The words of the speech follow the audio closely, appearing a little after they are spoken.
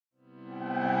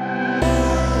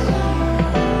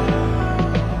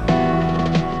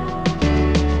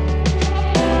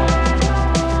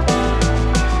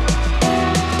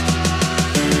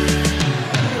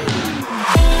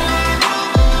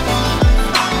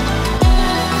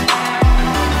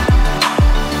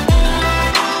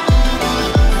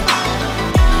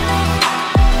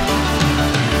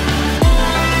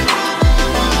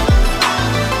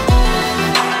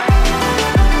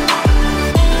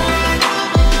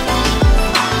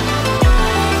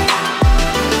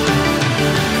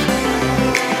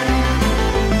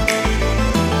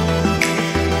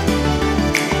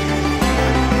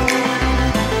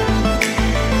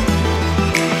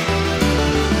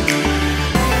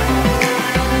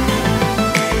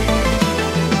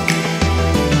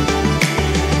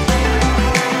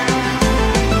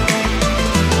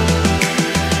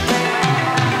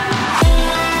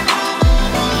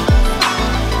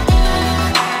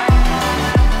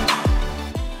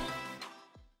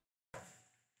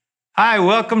Hi,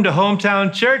 welcome to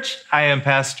Hometown Church. I am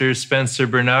Pastor Spencer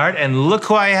Bernard, and look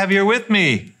who I have here with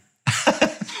me.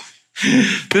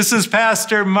 This is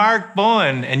Pastor Mark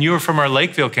Bowen, and you are from our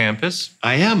Lakeville campus.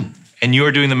 I am. And you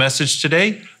are doing the message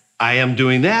today? I am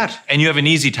doing that. And you have an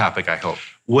easy topic, I hope.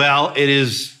 Well, it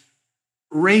is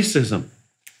racism.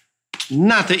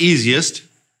 Not the easiest,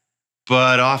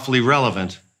 but awfully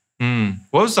relevant.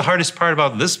 What was the hardest part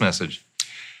about this message?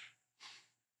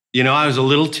 You know, I was a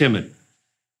little timid.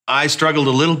 I struggled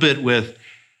a little bit with,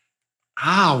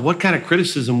 what kind of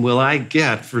criticism will I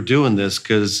get for doing this?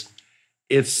 Because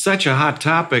it's such a hot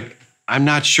topic. I'm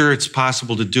not sure it's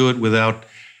possible to do it without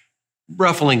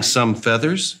ruffling some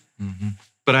feathers.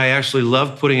 But I actually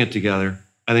love putting it together.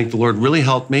 I think the Lord really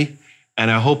helped me,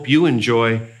 and I hope you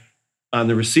enjoy on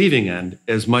the receiving end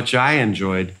as much as I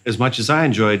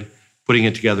enjoyed putting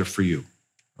it together for you.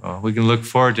 Well, we can look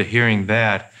forward to hearing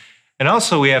that. And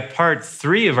also, we have part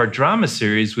 3 of our drama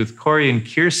series with Corey and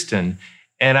Kirsten.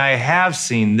 And I have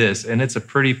seen this, and it's a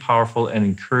pretty powerful and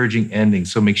encouraging ending.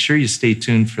 So make sure you stay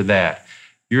tuned for that.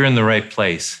 You're in the right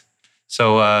place.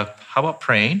 So how about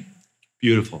praying?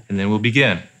 Beautiful. And then we'll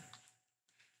begin.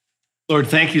 Lord,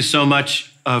 thank you so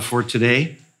much for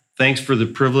today. Thanks for the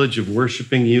privilege of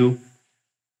worshiping you,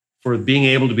 for being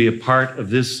able to be a part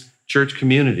of this church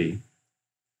community.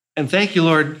 And thank you,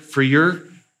 Lord, for your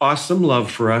awesome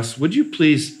love for us. Would you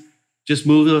please just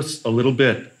move us a little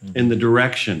bit in the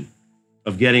direction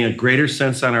of getting a greater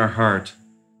sense on our heart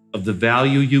of the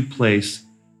value you place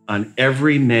on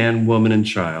every man, woman, and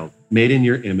child made in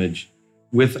your image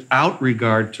without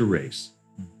regard to race.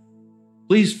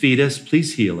 Please feed us,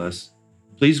 please heal us,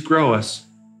 please grow us,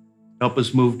 help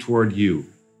us move toward you.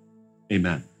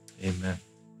 Amen. Amen.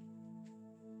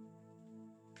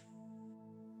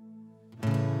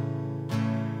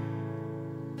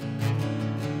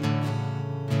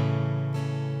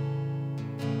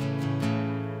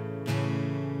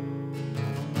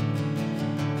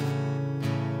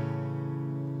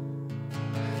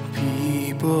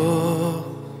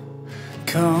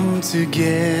 Come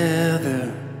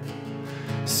together,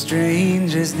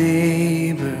 strangers,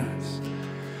 neighbors,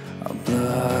 our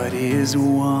blood is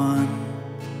one.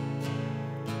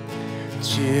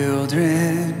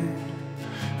 Children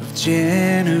of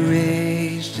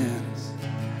generations,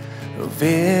 of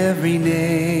every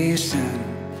nation,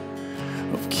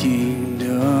 of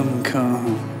kingdom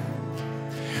come.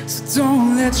 So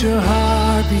don't let your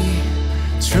heart be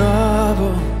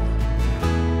troubled.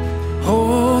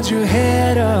 Hold your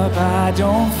head up, I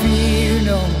don't fear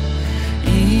no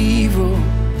evil.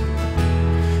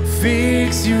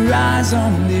 Fix your eyes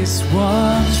on this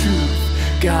one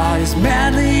truth. God is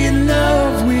madly in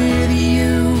love with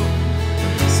you.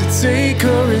 So take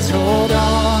courage, hold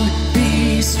on,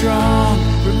 be strong.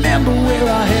 Remember where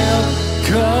our help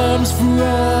comes from.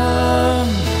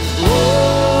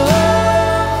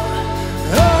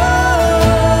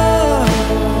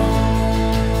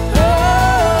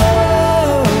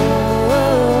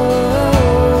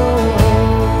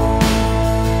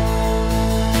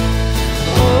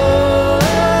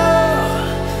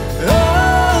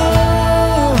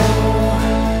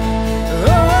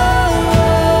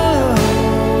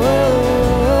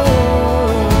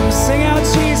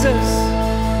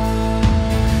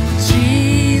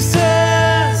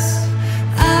 Jesus,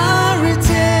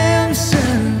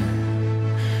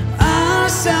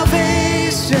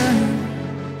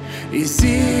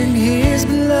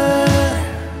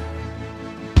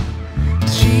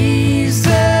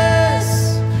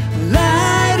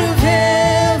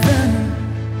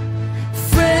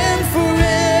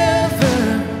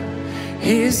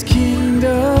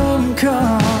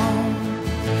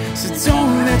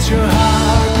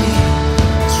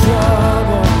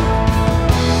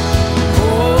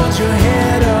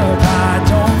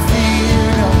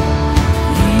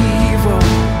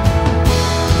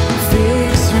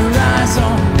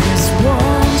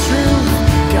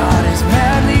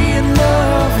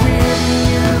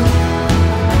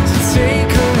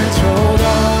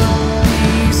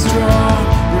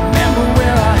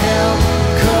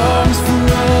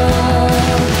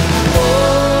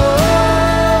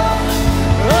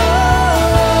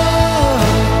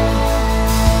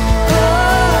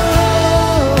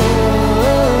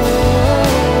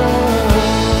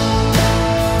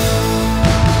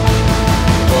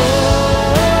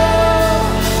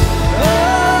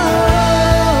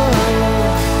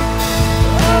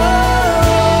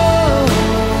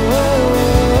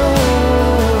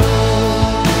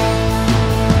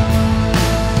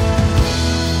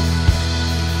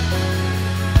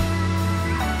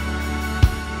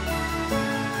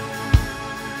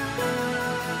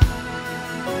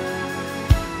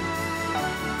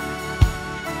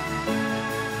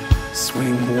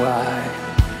 swing wide.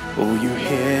 Oh, you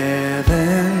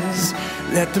heavens,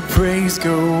 let the praise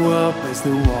go up as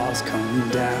the walls come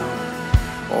down.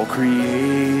 All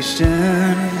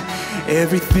creation,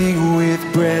 everything with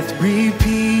breath,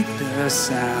 repeat the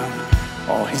sound.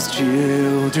 All his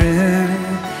children,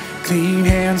 clean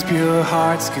hands, pure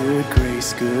hearts, good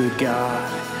grace, good God.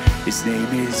 His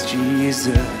name is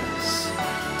Jesus.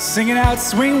 Sing it out,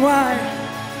 swing wide,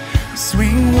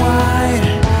 swing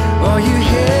wide. All you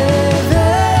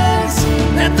heavens,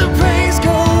 let the praise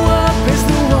go up as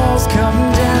the walls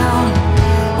come down.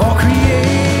 All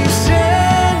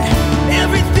creation,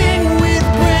 everything with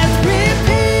breath,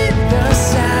 repeat the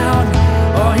sound.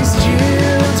 All his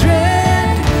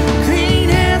children, clean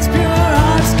hands, pure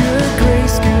hearts, good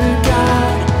grace, good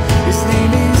God. His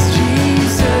name is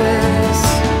Jesus.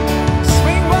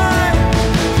 Swing wide,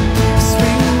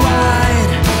 swing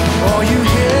wide. All you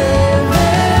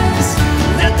heavens,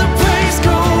 let the praise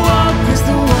go up as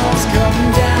the walls come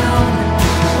down.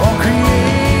 All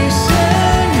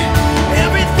creation,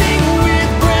 everything with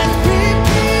breath,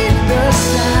 repeat the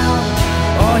sound.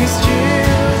 All his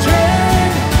children,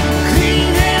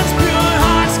 clean hands, pure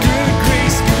hearts, good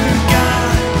grace, good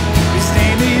God. His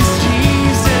name is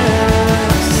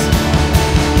Jesus.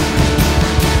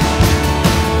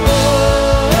 Oh,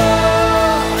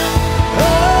 oh,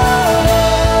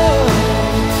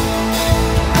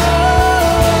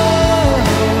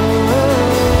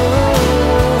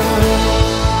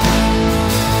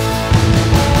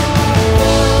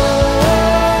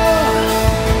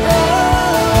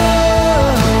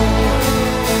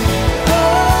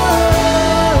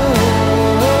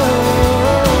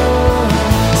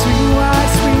 swing wide,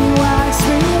 swing wide,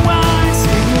 swing wide,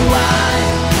 swing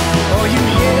wide. All you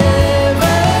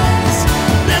heavens,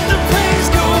 let the praise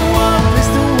go up as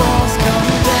the walls come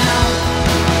down.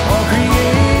 All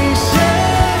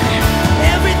creation,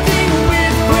 everything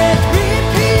with breath,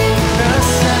 repeat the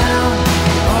sound.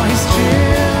 All his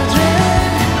children,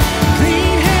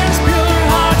 clean hands, pure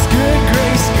hearts, good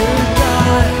grace, good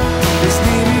God. His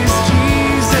name is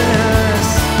Jesus.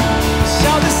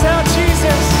 Shout this out,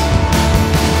 Jesus.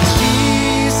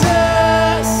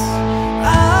 Jesus,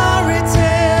 our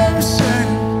redemption,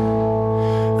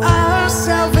 our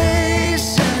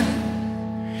salvation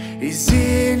is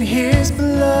in his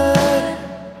blood.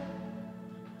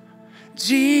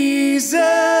 Jesus,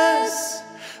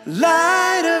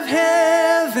 light of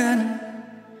heaven,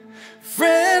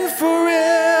 friend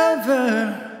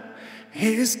forever,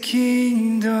 his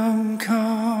kingdom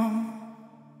come.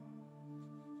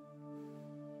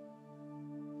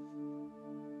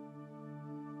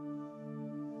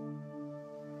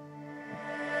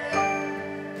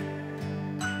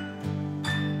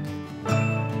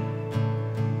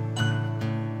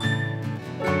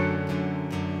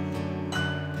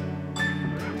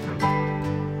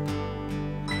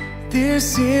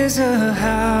 This is a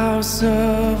house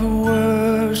of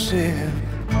worship.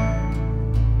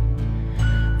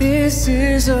 This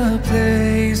is a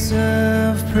place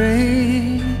of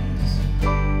praise,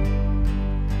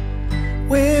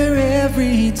 where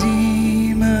every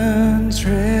demon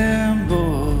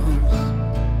trembles,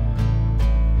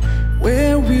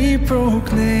 where we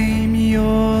proclaim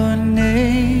your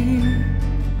name.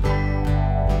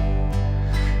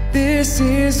 This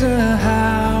is a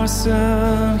house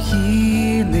of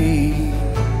healing.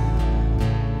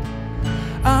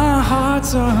 Our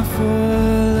hearts are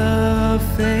full of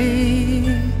faith.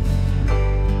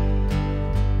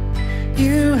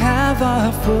 You have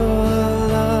our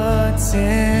full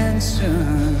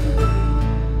attention.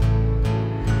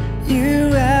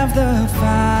 You have the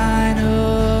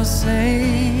final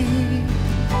say.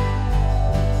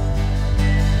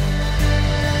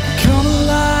 Come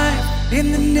alive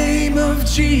in the name of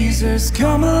Jesus.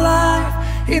 Come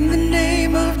alive in the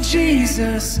name of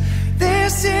Jesus.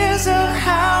 This is a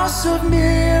house of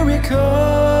miracles.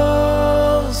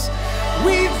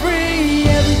 We bring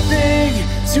everything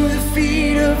to the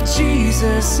feet of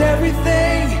Jesus.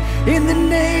 Everything in the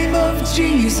name of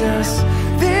Jesus.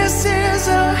 This is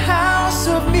a house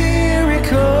of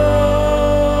miracles.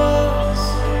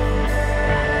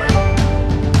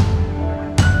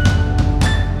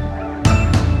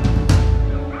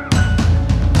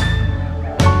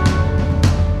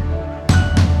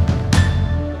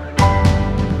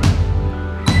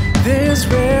 There's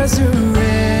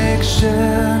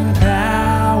resurrection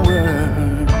power.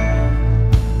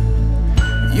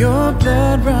 Your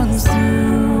blood runs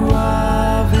through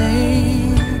our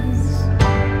veins.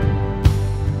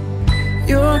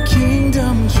 Your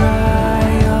kingdom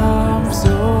triumphs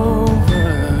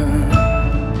over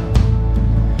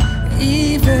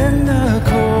even the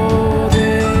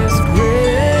coldest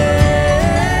grave.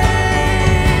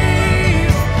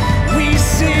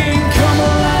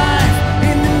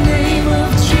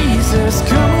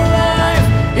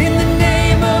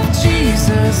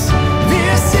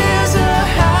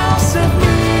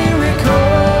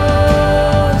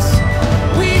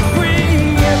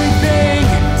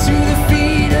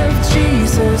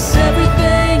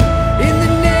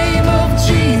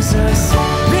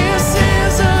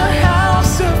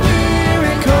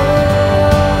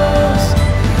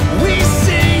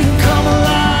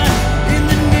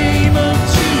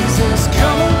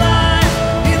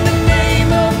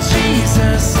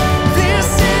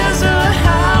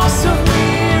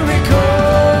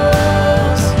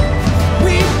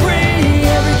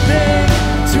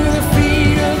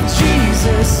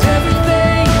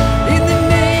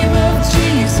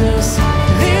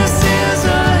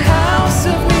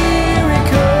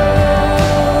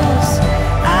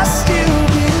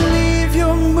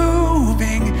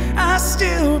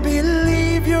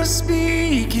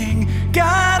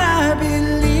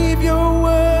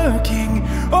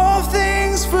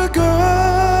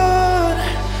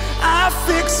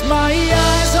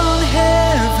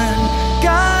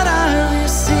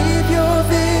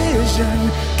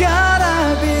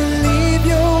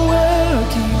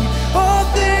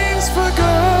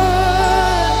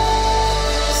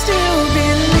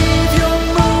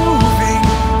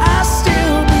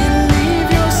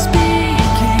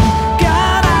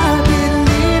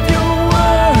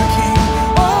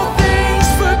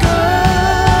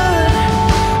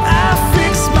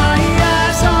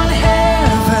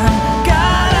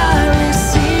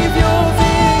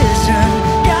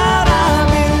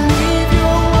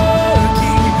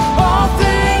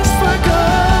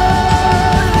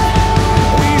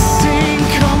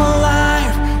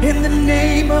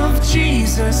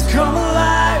 us, come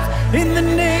alive in the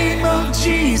name of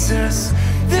Jesus.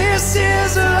 This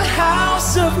is a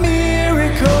house of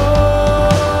miracles.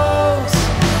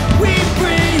 We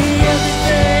bring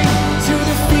everything to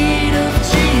the feet of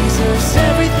Jesus.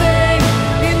 Everything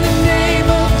in the name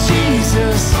of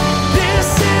Jesus.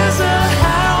 This is a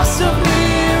house of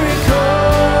miracles.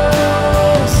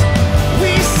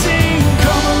 We sing,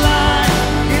 come alive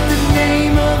in the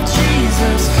name of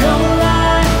Jesus. Come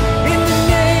alive in the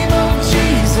name of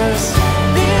Jesus.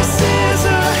 This is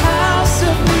a house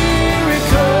of miracles.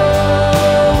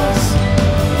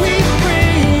 We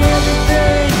bring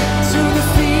everything to the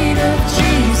feet of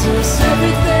Jesus.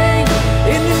 Everything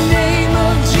in the name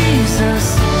of Jesus.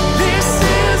 This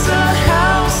is a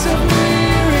house of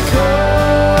miracles.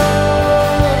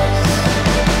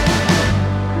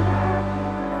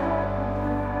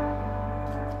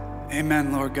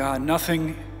 Amen, Lord God.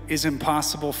 Nothing is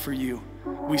impossible for you.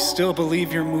 We still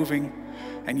believe you're moving,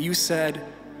 and you said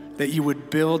that you would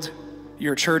build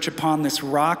your church upon this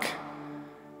rock,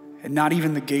 and not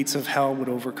even the gates of hell would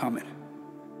overcome it.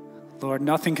 Lord,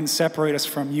 nothing can separate us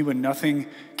from you, and nothing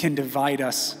can divide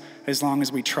us as long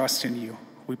as we trust in you.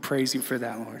 We praise you for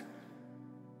that, Lord.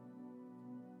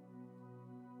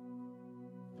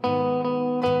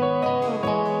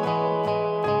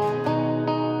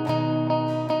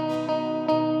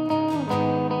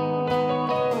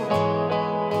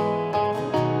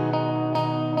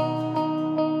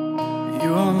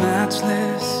 You are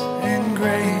matchless in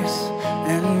grace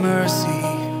and mercy.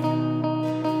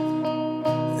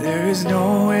 There is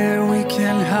nowhere we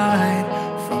can hide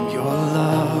from your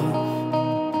love.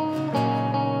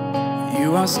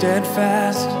 You are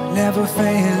steadfast, never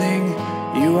failing.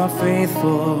 You are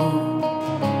faithful.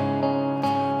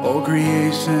 All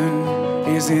creation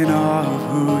is in awe of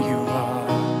who you are.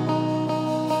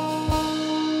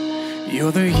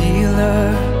 You're the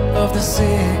healer of the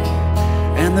sick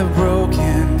and the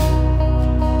broken.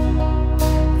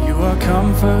 You are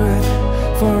comfort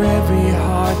for every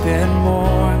heart that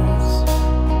mourns.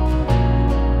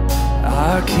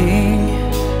 Our King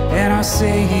and our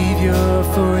Savior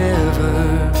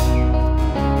forever.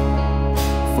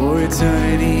 For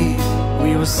eternity we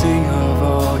will sing of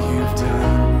all you've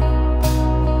done.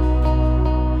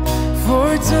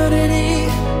 For eternity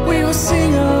we will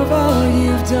sing of all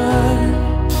you've done.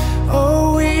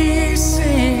 Oh, we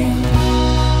sing,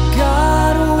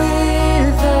 God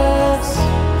with us,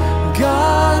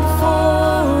 God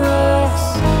for us.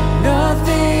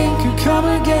 Nothing can come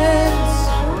against,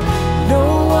 no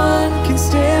one can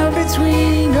stand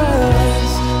between us.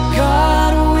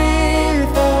 God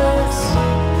with us,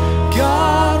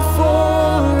 God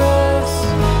for us.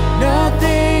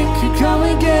 Nothing can come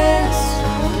against,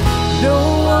 no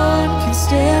one can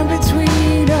stand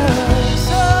between us.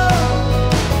 Oh.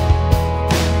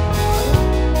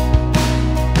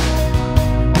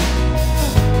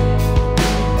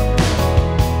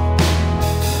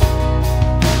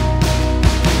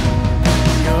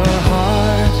 Your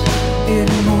heart, it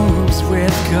moves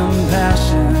with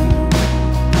compassion.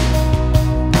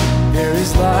 There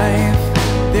is life,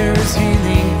 there is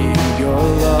healing in your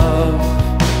love.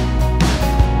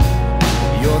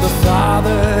 You're the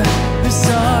Father, the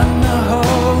Son, the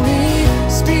Holy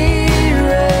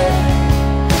Spirit.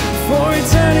 For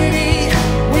eternity,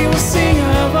 we will sing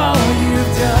of all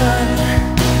you've done.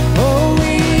 Oh,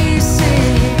 we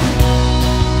sing,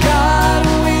 God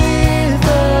with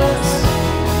us,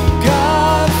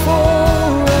 God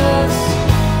for us.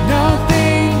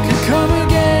 Nothing can come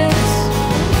against,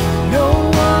 no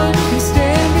one can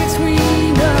stand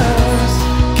between us.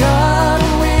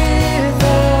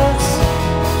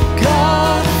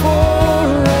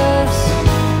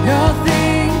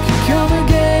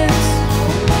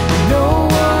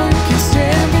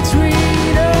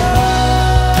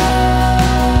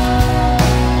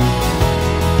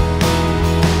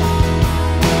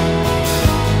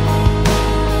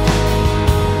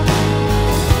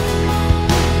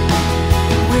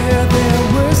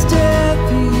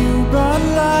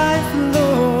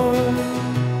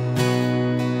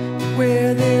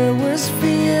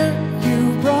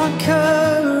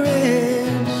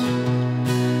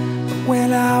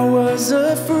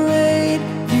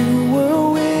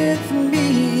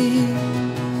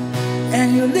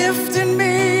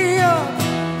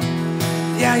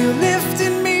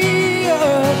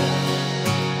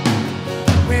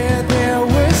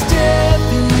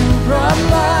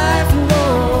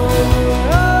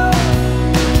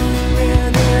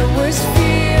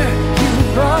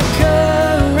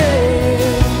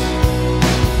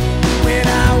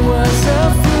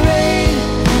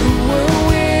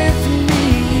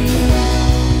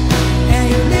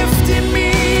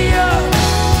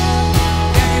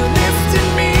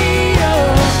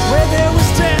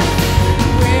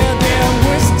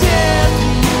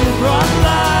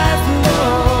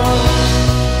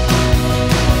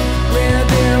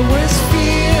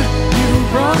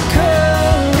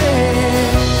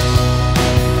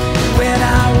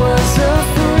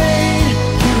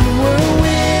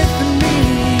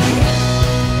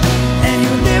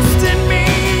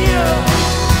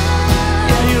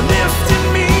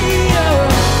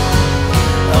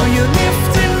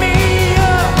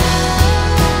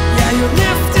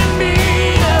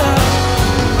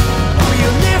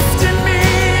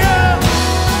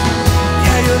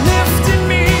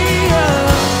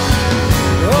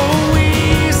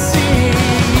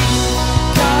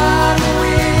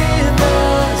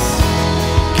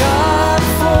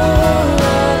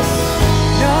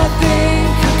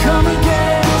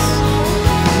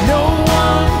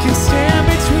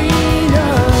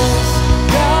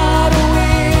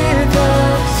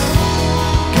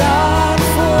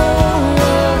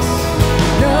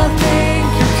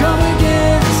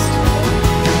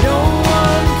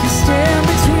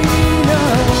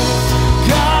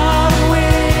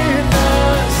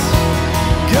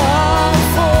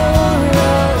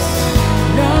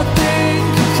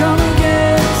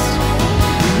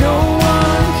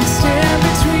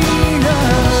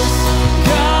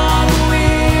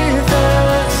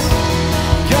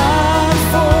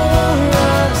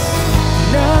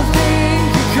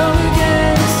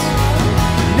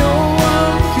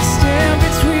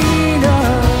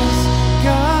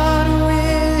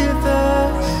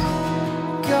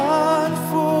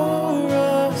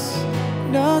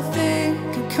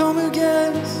 come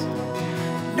against.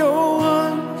 No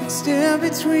one can stand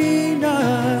between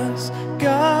us.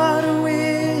 God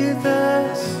with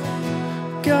us,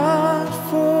 God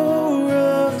for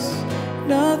us.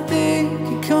 Nothing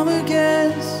can come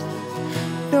against.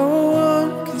 No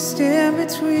one can stand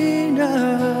between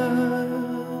us.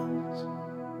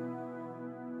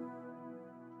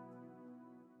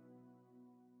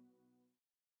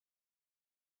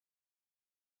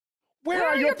 Where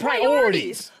are your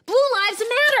priorities? Blue lives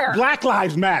matter. Black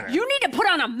lives matter. You need to put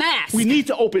on a mask. We need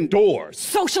to open doors.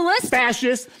 Socialists.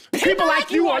 Fascists. People like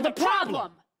you are the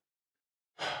problem.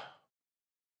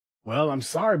 Well, I'm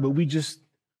sorry, but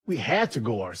we had to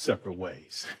go our separate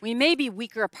ways. We may be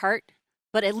weaker apart,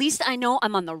 but at least I know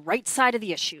I'm on the right side of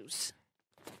the issues.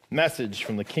 Message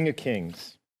from the King of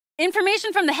Kings.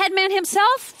 Information from the headman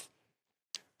himself?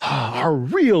 Our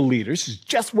real leaders is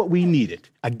just what we needed.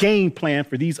 A game plan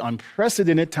for these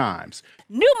unprecedented times.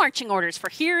 New marching orders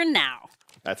for here and now.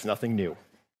 That's nothing new.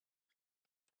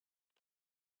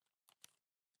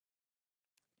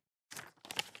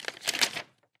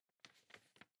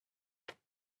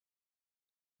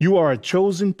 You are a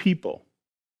chosen people,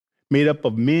 made up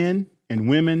of men and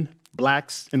women,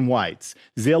 blacks and whites,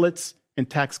 zealots and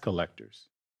tax collectors.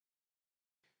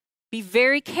 Be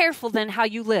very careful then how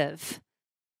you live.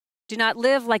 Do not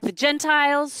live like the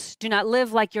Gentiles. Do not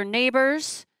live like your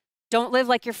neighbors. Don't live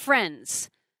like your friends.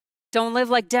 Don't live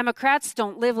like Democrats.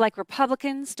 Don't live like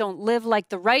Republicans. Don't live like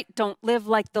the right. Don't live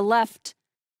like the left.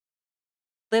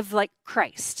 Live like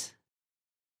Christ.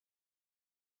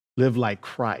 Live like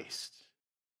Christ.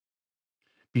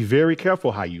 Be very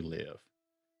careful how you live.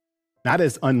 Not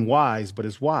as unwise, but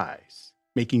as wise,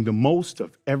 making the most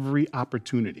of every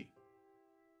opportunity.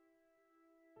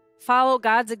 Follow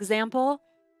God's example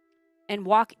and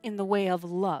walk in the way of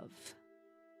love.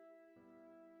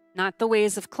 Not the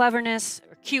ways of cleverness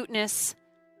or cuteness,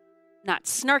 not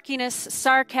snarkiness,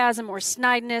 sarcasm, or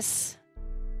snideness,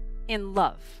 in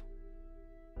love.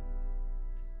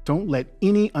 Don't let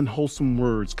any unwholesome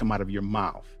words come out of your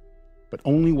mouth, but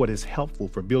only what is helpful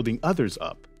for building others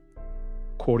up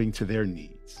according to their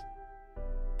needs,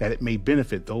 that it may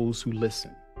benefit those who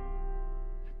listen.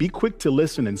 Be quick to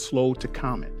listen and slow to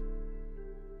comment.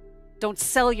 Don't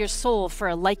sell your soul for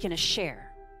a like and a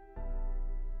share.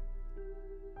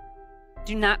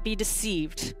 Do not be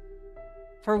deceived,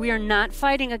 for we are not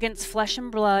fighting against flesh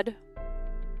and blood,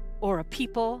 or a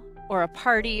people, or a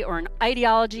party, or an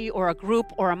ideology, or a group,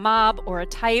 or a mob, or a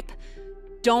type.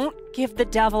 Don't give the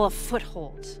devil a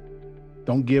foothold.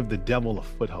 Don't give the devil a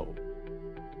foothold.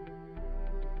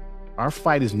 Our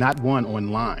fight is not won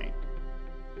online,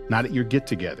 not at your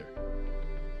get-together.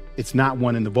 It's not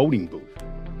won in the voting booth,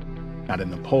 not in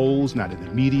the polls, not in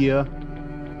the media,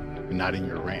 and not in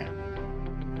your rant.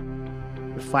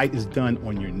 The fight is done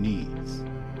on your knees.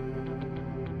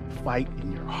 Fight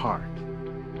in your heart.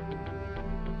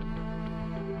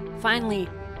 Finally,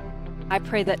 I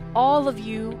pray that all of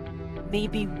you may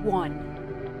be one,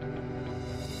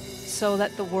 so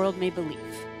that the world may believe.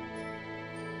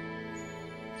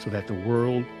 So that the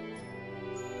world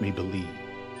may believe.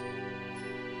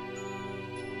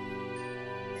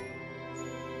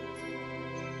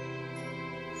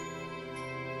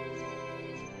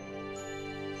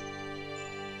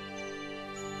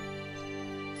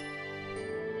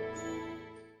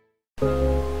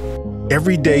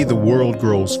 Every day the world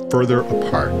grows further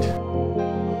apart.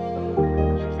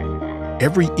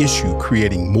 Every issue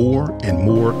creating more and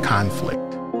more conflict.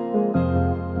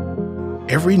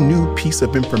 Every new piece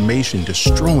of information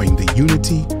destroying the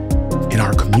unity in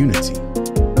our community.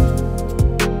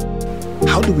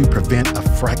 How do we prevent a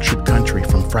fractured country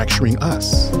from fracturing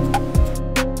us?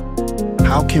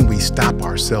 How can we stop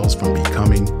ourselves from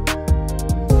becoming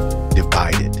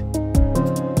divided?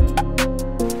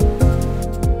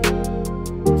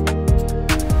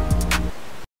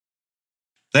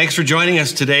 Thanks for joining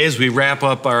us today as we wrap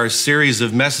up our series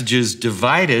of messages,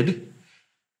 Divided,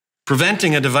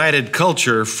 Preventing a Divided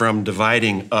Culture from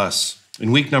Dividing Us.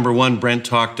 In week number 1, Brent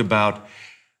talked about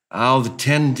how the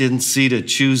tendency to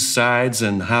choose sides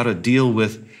and how to deal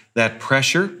with that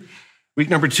pressure. Week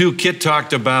number 2, Kit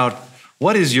talked about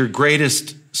what is your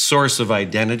greatest source of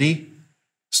identity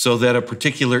so that a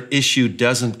particular issue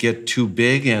doesn't get too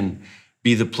big and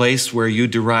be the place where you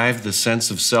derive the sense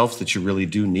of self that you really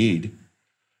do need.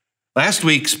 Last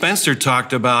week, Spencer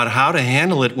talked about how to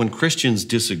handle it when Christians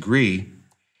disagree,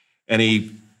 and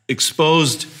he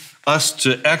exposed us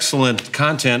to excellent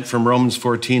content from Romans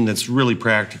 14 that's really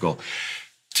practical.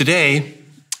 Today,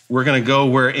 we're going to go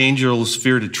where angels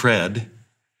fear to tread.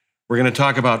 We're going to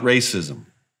talk about racism.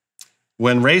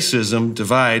 When racism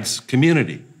divides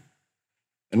community.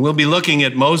 And we'll be looking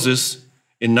at Moses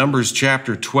in Numbers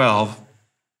chapter 12.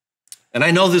 And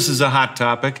I know this is a hot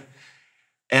topic,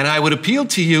 and I would appeal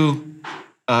to you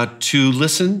to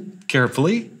listen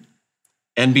carefully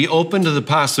and be open to the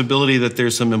possibility that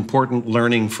there's some important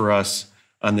learning for us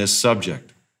on this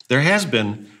subject. There has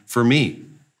been for me.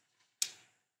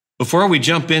 Before we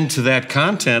jump into that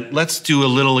content, let's do a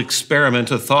little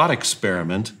experiment, a thought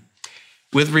experiment,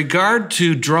 with regard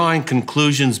to drawing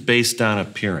conclusions based on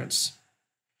appearance.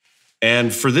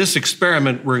 And for this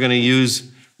experiment, we're going to use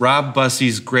Rob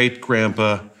Bussey's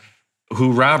great-grandpa,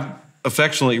 who Rob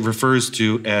affectionately refers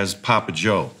to as Papa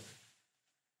Joe.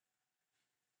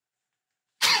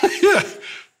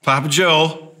 Papa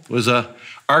Joe was an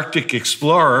Arctic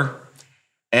explorer,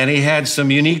 and he had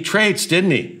some unique traits, didn't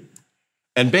he?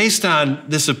 And based on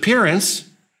this appearance,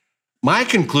 my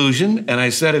conclusion, and I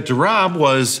said it to Rob,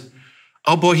 was,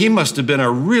 oh boy, he must have been a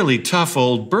really tough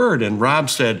old bird. And Rob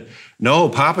said, no,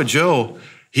 Papa Joe,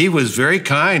 he was very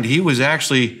kind. He was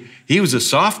a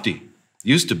softie.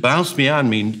 Used to bounce me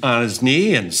on his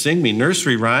knee and sing me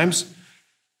nursery rhymes.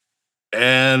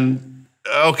 And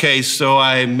okay, so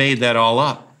I made that all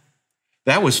up.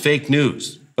 That was fake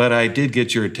news, but I did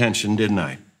get your attention, didn't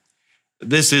I?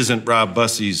 This isn't Rob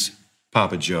Bussey's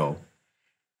Papa Joe.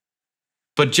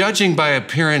 But judging by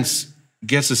appearance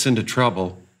gets us into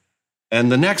trouble.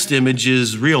 And the next image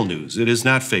is real news. It is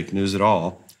not fake news at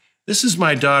all. This is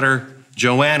my daughter,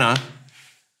 Joanna,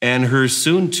 and her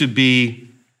soon-to-be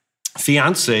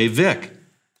fiance, Vic.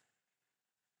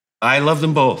 I love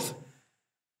them both.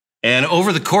 And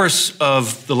over the course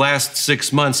of the last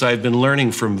 6 months, I've been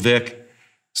learning from Vic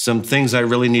some things I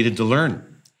really needed to learn.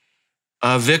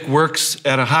 Vic works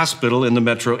at a hospital in the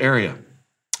metro area.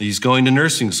 He's going to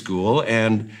nursing school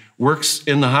and works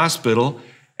in the hospital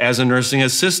as a nursing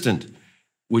assistant.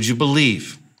 Would you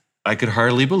believe? I could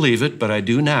hardly believe it, but I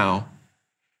do now.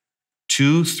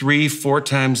 2, 3, 4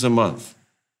 times a month,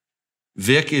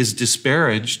 Vic is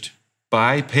disparaged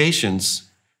by patients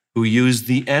who use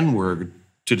the N-word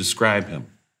to describe him.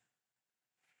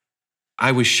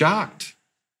 I was shocked.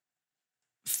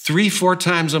 3, 4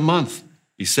 times a month.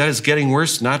 He said it's getting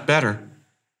worse, not better.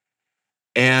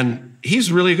 And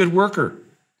he's a really good worker.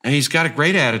 And he's got a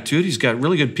great attitude. He's got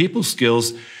really good people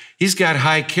skills. He's got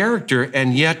high character.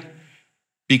 And yet,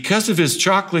 because of his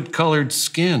chocolate-colored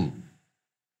skin,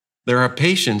 there are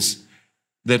patients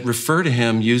that refer to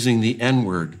him using the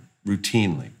N-word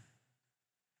routinely.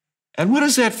 And what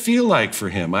does that feel like for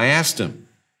him? I asked him.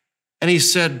 And he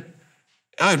said,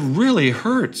 it really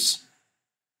hurts.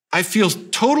 I feel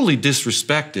totally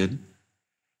disrespected.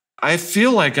 I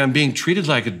feel like I'm being treated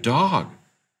like a dog.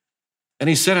 And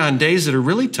he said, on days that are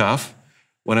really tough,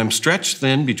 when I'm stretched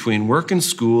thin between work and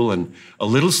school and a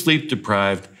little sleep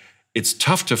deprived, it's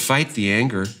tough to fight the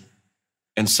anger.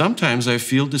 And sometimes I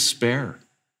feel despair.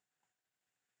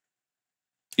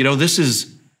 You know, this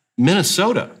is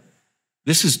Minnesota.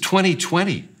 This is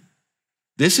 2020.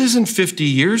 This isn't 50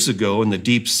 years ago in the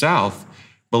Deep South,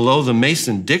 below the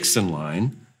Mason-Dixon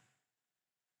line.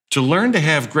 To learn to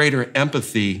have greater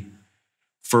empathy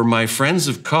for my friends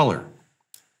of color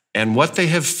and what they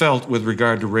have felt with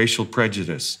regard to racial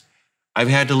prejudice, I've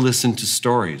had to listen to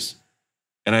stories.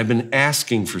 And I've been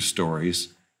asking for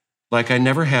stories like I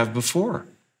never have before.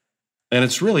 And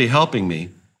it's really helping me.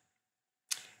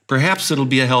 Perhaps it'll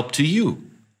be a help to you.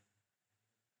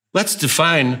 Let's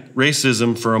define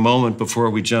racism for a moment before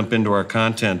we jump into our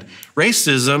content.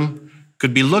 Racism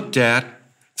could be looked at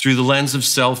through the lens of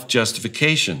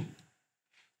self-justification.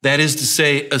 That is to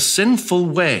say, a sinful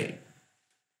way,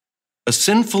 a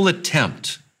sinful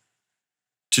attempt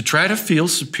to try to feel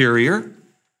superior,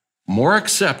 more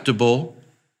acceptable,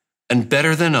 and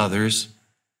better than others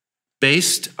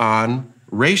based on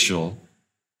racial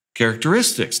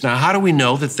characteristics. Now, how do we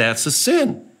know that that's a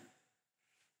sin?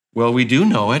 Well, we do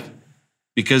know it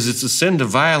because it's a sin to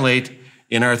violate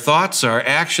in our thoughts, our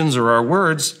actions, or our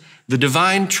words, the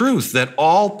divine truth that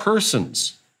all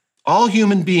persons, all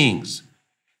human beings,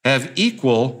 have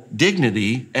equal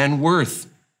dignity and worth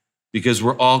because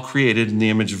we're all created in the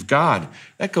image of God.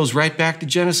 That goes right back to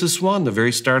Genesis 1, the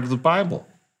very start of the Bible.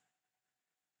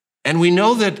 And we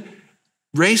know that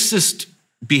racist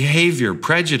behavior,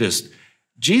 prejudice,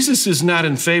 Jesus is not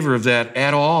in favor of that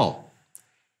at all.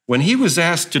 When he was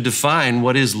asked to define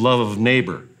what is love of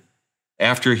neighbor,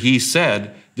 after he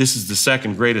said, this is the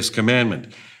second greatest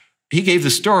commandment, he gave the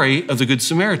story of the Good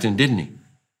Samaritan, didn't he?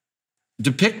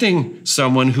 Depicting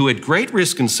someone who at great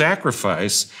risk and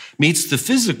sacrifice meets the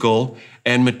physical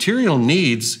and material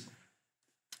needs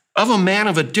of a man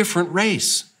of a different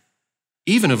race,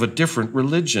 even of a different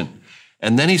religion.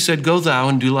 And then he said, go thou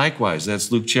and do likewise.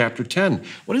 That's Luke chapter 10.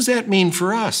 What does that mean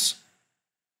for us?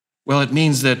 Well, it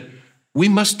means that we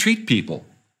must treat people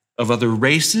of other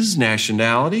races,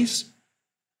 nationalities,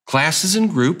 classes, and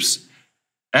groups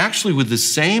actually with the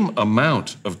same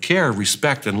amount of care,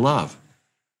 respect, and love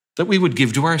that we would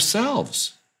give to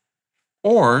ourselves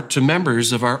or to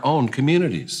members of our own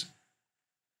communities.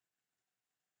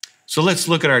 So let's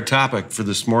look at our topic for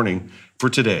this morning, for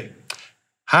today.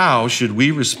 How should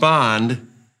we respond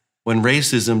when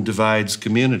racism divides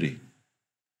community?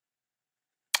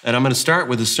 And I'm going to start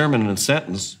with a sermon in a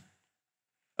sentence.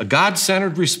 A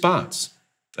God-centered response,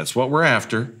 that's what we're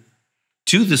after,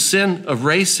 to the sin of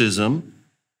racism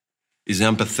is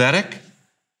empathetic,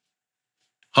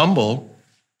 humble,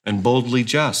 and boldly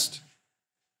just.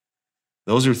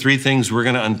 Those are three things we're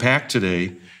going to unpack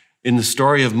today in the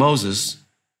story of Moses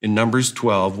in Numbers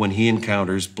 12 when he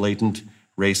encounters blatant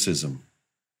racism.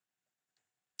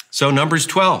 So Numbers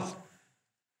 12,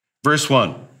 verse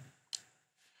 1.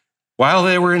 While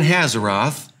they were in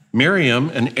Hazeroth, Miriam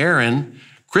and Aaron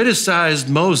criticized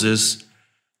Moses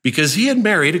because he had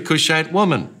married a Cushite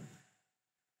woman.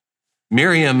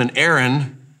 Miriam and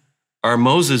Aaron are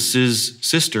Moses'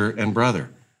 sister and brother,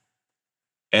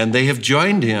 and they have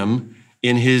joined him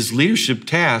in his leadership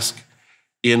task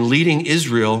in leading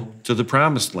Israel to the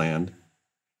promised land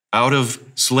out of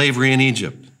slavery in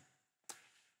Egypt.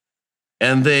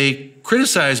 And they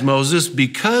criticized Moses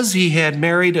because he had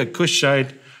married a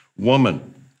Cushite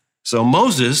woman. So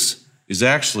Moses is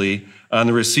actually on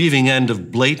the receiving end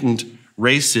of blatant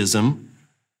racism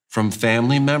from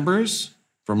family members,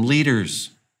 from leaders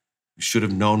who should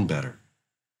have known better,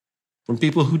 from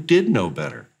people who did know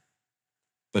better,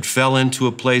 but fell into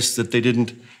a place that they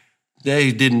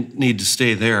didn't need to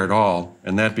stay there at all.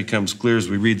 And that becomes clear as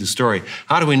we read the story.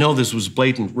 How do we know this was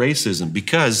blatant racism?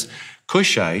 Because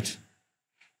Cushite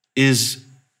is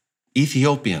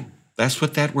Ethiopian. That's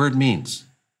what that word means.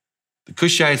 The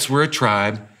Cushites were a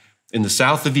tribe in the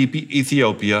south of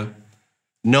Ethiopia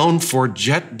known for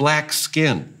jet black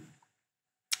skin.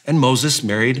 And Moses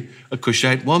married a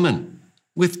Cushite woman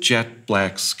with jet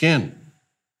black skin.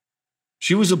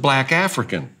 She was a black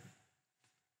African.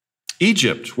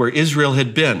 Egypt, where Israel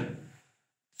had been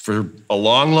for a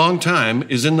long, long time,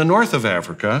 is in the north of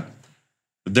Africa.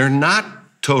 They're not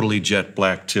totally jet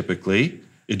black typically.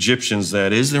 Egyptians,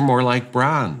 that is, they're more like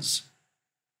bronze.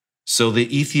 So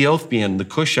the Ethiopian, the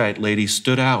Cushite lady,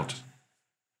 stood out.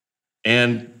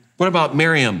 And what about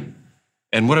Miriam?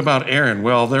 And what about Aaron?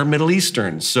 Well, they're Middle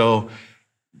Eastern, so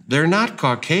they're not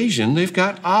Caucasian. They've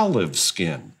got olive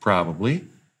skin, probably.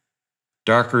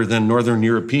 Darker than Northern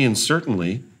Europeans,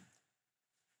 certainly.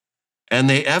 And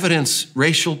they evidence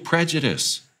racial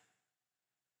prejudice.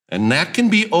 And that can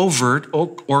be overt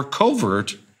or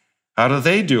covert. How do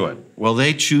they do it? Well,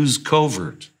 they choose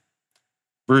covert.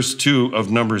 Verse 2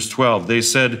 of Numbers 12, they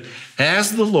said,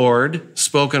 has the Lord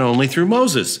spoken only through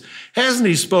Moses? Hasn't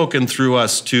he spoken through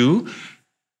us too?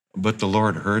 But the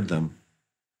Lord heard them.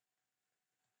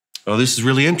 Oh, this is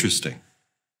really interesting.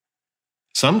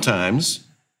 Sometimes,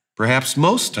 perhaps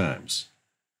most times,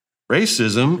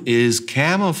 racism is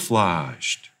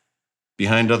camouflaged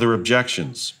behind other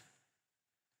objections.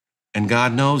 And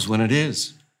God knows when it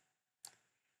is.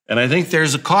 And I think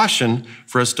there's a caution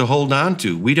for us to hold on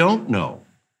to. We don't know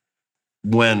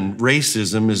when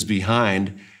racism is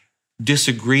behind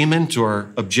disagreement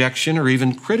or objection or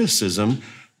even criticism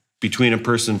between a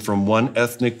person from one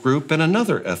ethnic group and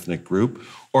another ethnic group,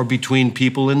 or between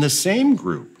people in the same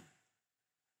group.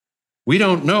 We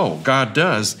don't know. God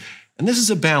does. And this is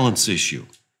a balance issue.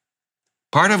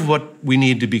 Part of what we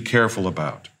need to be careful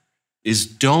about is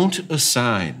don't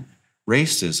assign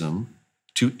racism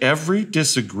to every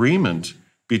disagreement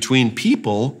between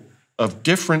people of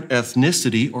different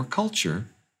ethnicity or culture.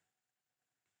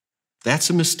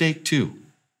 That's a mistake too.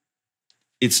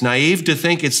 It's naive to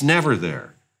think it's never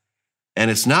there. And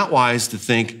it's not wise to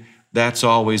think that's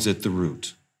always at the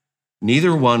root.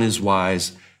 Neither one is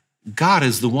wise. God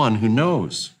is the one who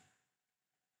knows.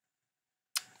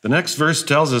 The next verse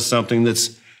tells us something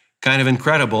that's kind of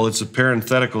incredible. It's a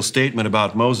parenthetical statement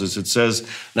about Moses. It says,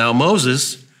 now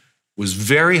Moses was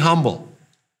very humble,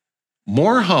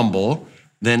 more humble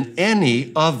than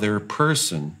any other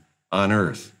person on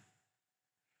earth.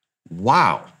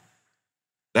 Wow,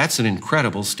 that's an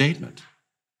incredible statement.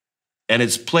 And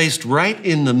it's placed right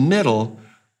in the middle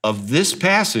of this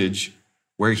passage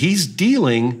where he's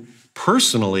dealing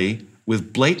personally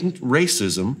with blatant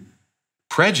racism,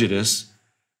 prejudice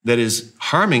that is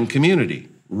harming community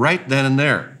right then and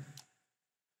there.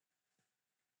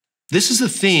 This is a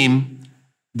theme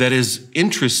that is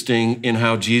interesting in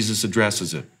how Jesus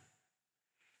addresses it.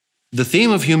 The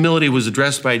theme of humility was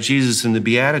addressed by Jesus in the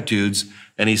Beatitudes,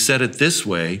 and he said it this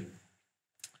way: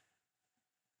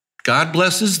 God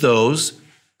blesses those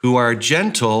who are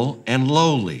gentle and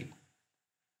lowly,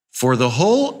 for the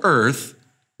whole earth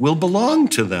will belong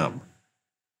to them.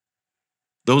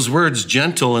 Those words,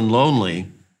 gentle and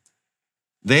lonely,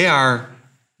 they are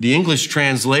the English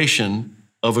translation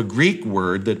of a Greek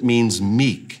word that means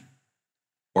meek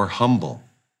or humble.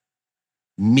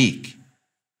 Meek.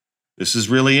 This is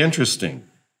really interesting.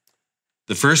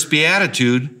 The first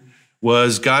beatitude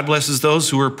was, God blesses those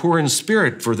who are poor in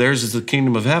spirit, for theirs is the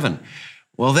kingdom of heaven.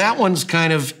 Well, that one's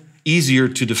kind of easier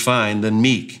to define than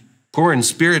meek. Poor in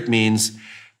spirit means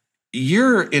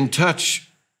you're in touch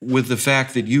with the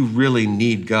fact that you really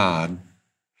need God.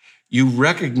 You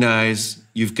recognize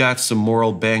you've got some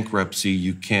moral bankruptcy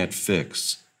you can't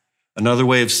fix. Another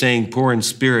way of saying poor in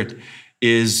spirit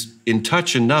is in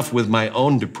touch enough with my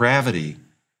own depravity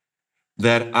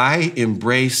that I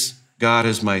embrace God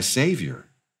as my Savior.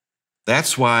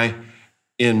 That's why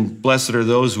in Blessed are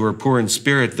those who are poor in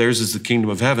spirit, theirs is the kingdom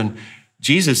of heaven,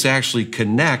 Jesus actually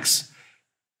connects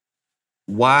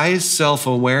wise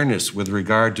self-awareness with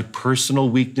regard to personal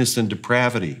weakness and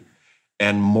depravity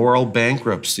and moral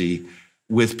bankruptcy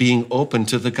with being open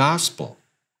to the gospel.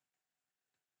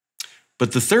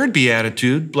 But the third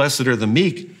beatitude, blessed are the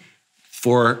meek,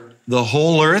 for the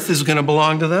whole earth is going to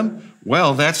belong to them.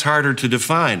 Well, that's harder to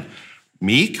define.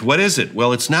 Meek, what is it?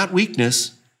 Well, it's not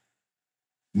weakness.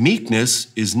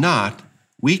 Meekness is not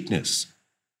weakness.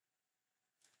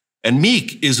 And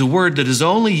meek is a word that is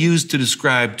only used to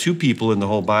describe two people in the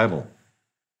whole Bible,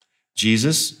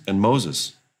 Jesus and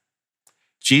Moses.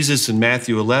 Jesus in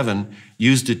Matthew 11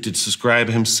 used it to describe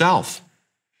himself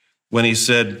when he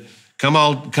said, Come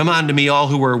on to me, all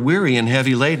who are weary and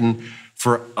heavy laden,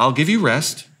 for I'll give you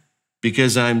rest,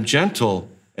 because I'm gentle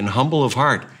and humble of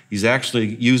heart. He's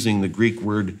actually using the Greek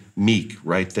word meek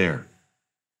right there.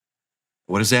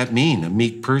 What does that mean? A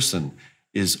meek person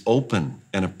is open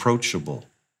and approachable.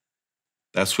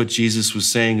 That's what Jesus was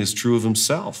saying is true of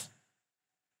himself.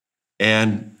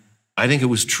 And I think it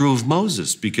was true of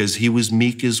Moses because he was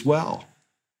meek as well.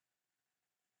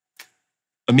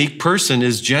 A meek person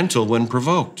is gentle when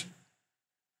provoked.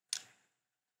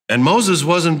 And Moses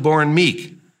wasn't born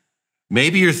meek.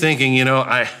 Maybe you're thinking,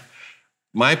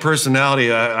 my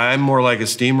personality, I'm more like a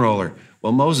steamroller.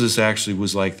 Well, Moses actually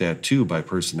was like that too by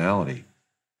personality.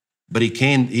 But he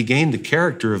gained the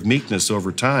character of meekness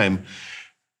over time.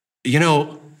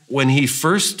 When he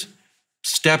first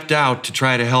stepped out to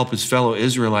try to help his fellow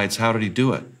Israelites, how did he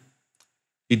do it?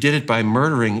 He did it by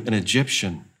murdering an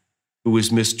Egyptian who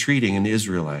was mistreating an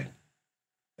Israelite.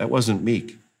 That wasn't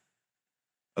meek.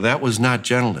 That was not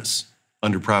gentleness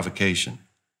under provocation.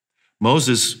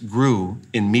 Moses grew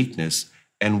in meekness,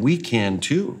 and we can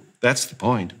too. That's the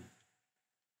point.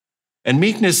 And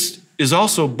meekness is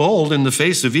also bold in the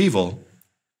face of evil.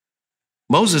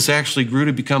 Moses actually grew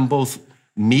to become both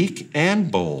meek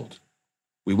and bold.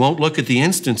 We won't look at the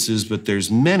instances, but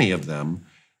there's many of them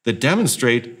that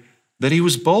demonstrate that he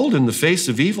was bold in the face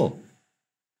of evil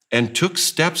and took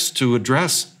steps to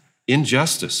address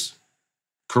injustice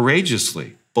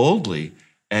courageously, boldly,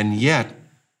 and yet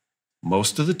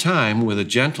most of the time with a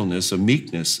gentleness, a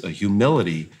meekness, a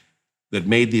humility that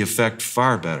made the effect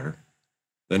far better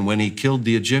than when he killed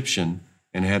the Egyptian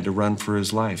and had to run for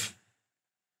his life.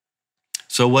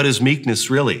 So what is meekness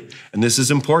really? And this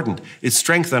is important. It's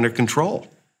strength under control.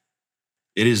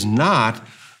 It is not,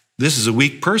 this is a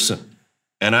weak person,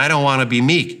 and I don't want to be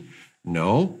meek.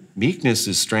 No, meekness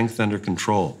is strength under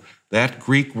control. That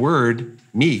Greek word,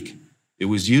 meek, it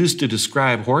was used to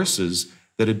describe horses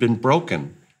that had been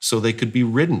broken so they could be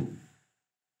ridden.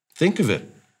 Think of it,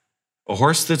 a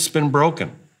horse that's been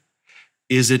broken.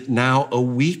 Is it now a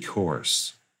weak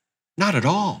horse? Not at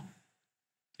all.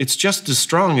 It's just as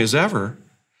strong as ever,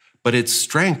 but its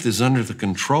strength is under the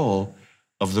control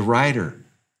of the rider.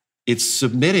 It's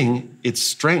submitting its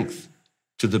strength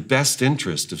to the best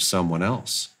interest of someone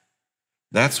else.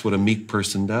 That's what a meek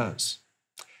person does.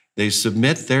 They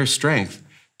submit their strength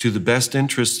to the best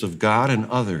interests of God and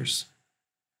others.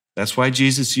 That's why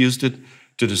Jesus used it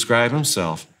to describe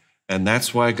himself, and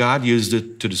that's why God used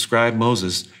it to describe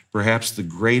Moses, perhaps the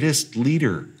greatest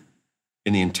leader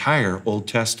in the entire Old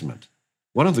Testament,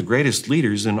 one of the greatest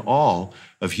leaders in all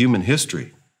of human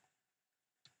history.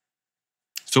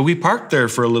 So we parked there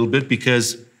for a little bit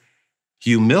because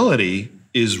humility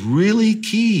is really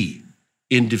key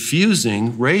in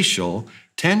diffusing racial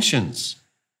tensions.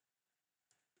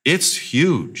 It's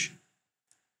huge.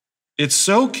 It's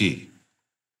so key.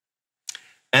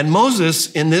 And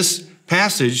Moses, in this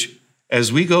passage,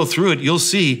 as we go through it, you'll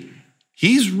see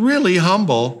he's really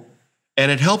humble And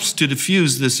it helps to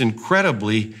diffuse this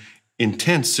incredibly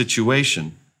intense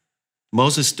situation.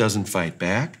 Moses doesn't fight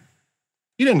back.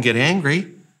 He doesn't get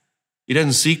angry. He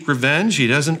doesn't seek revenge. He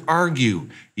doesn't argue.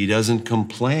 He doesn't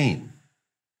complain,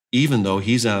 even though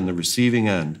he's on the receiving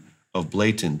end of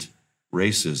blatant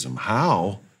racism.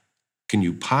 How can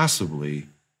you possibly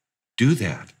do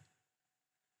that?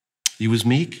 He was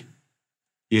meek.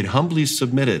 He had humbly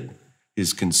submitted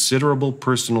his considerable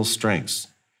personal strengths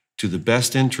to the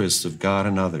best interests of God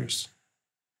and others.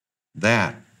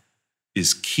 That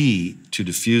is key to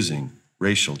diffusing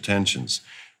racial tensions.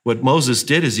 What Moses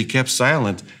did is he kept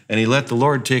silent and he let the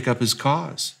Lord take up his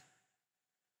cause.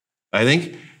 I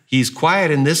think he's quiet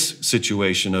in this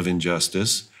situation of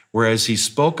injustice, whereas he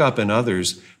spoke up in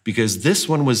others because this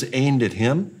one was aimed at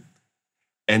him,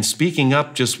 and speaking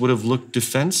up just would have looked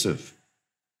defensive.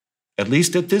 At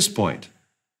least at this point,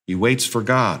 he waits for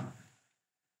God.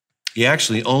 He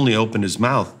actually only opened his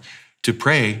mouth to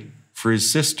pray for his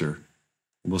sister.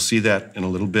 We'll see that in a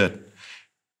little bit.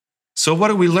 So what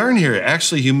do we learn here?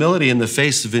 Actually, humility in the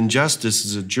face of injustice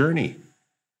is a journey.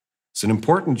 It's an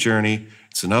important journey.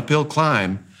 It's an uphill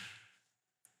climb.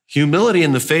 Humility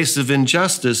in the face of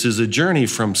injustice is a journey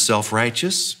from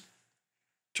self-righteous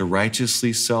to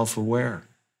righteously self-aware.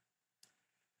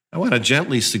 I want to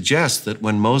gently suggest that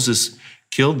when Moses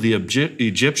killed the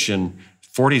Egyptian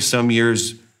 40-some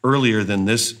years earlier than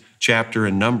this chapter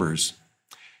in Numbers,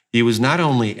 he was not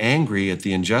only angry at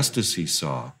the injustice he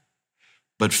saw,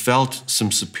 but felt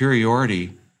some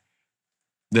superiority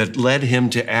that led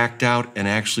him to act out and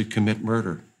actually commit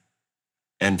murder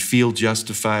and feel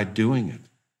justified doing it.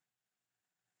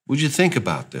 Would you think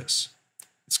about this?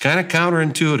 It's kind of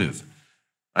counterintuitive.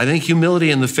 I think humility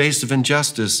in the face of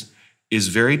injustice is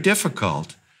very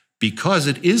difficult because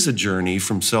it is a journey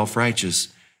from self-righteous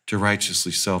to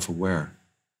righteously self-aware.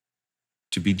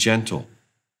 To be gentle,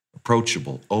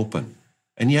 approachable, open,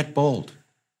 and yet bold.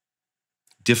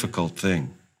 Difficult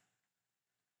thing.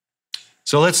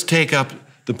 So let's take up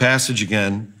the passage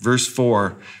again, verse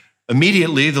 4.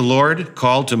 Immediately the Lord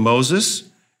called to Moses,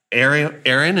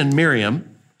 Aaron, and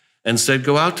Miriam, and said,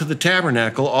 "Go out to the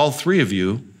tabernacle, all three of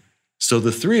you." So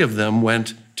the three of them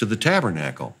went to the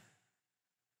tabernacle.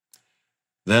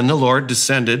 Then the Lord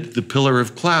descended the pillar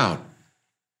of cloud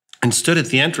and stood at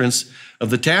the entrance of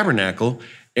the tabernacle.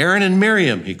 "Aaron and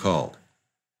Miriam," he called,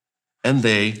 and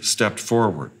they stepped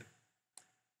forward.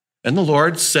 And the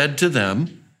Lord said to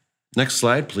them, next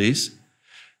slide, please.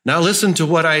 "Now listen to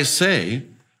what I say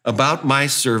about my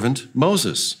servant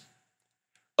Moses.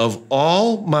 Of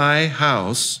all my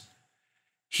house,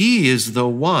 he is the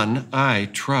one I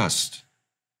trust."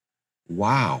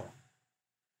 Wow.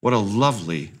 What a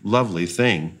lovely, lovely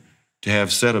thing to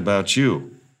have said about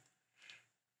you.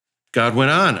 God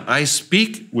went on, "I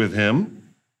speak with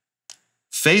him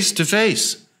face to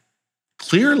face,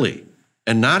 clearly,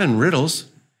 and not in riddles.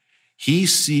 He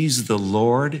sees the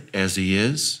Lord as he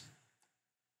is.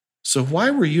 So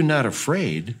why were you not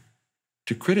afraid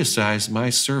to criticize my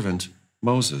servant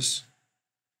Moses?"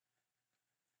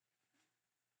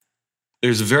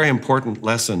 There's a very important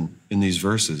lesson in these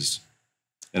verses,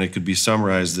 and it could be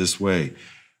summarized this way.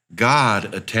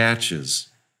 God attaches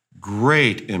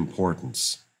great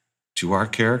importance to our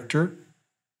character,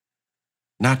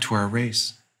 not to our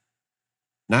race,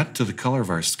 not to the color of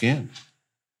our skin,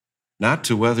 not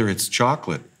to whether it's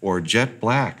chocolate or jet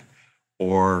black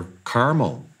or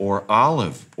caramel or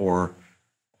olive or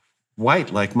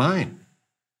white like mine.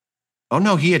 Oh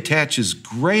no, he attaches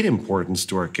great importance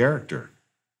to our character,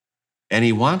 and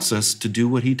he wants us to do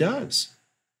what he does.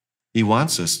 He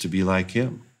wants us to be like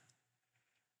him.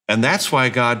 And that's why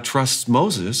God trusts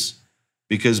Moses,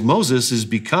 because Moses is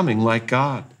becoming like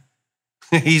God.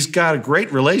 He's got a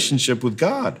great relationship with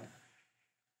God.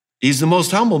 He's the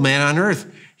most humble man on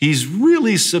earth. He's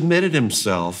really submitted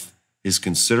himself, his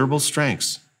considerable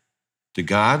strengths, to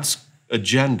God's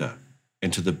agenda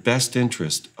and to the best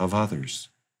interest of others.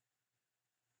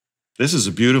 This is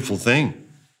a beautiful thing,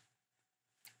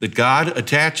 that God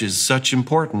attaches such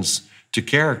importance to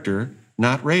character,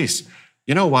 not race.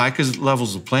 You know why? Because it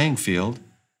levels the playing field.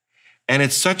 And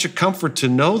it's such a comfort to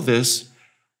know this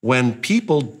when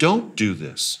people don't do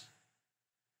this.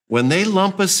 When they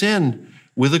lump us in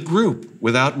with a group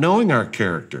without knowing our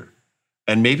character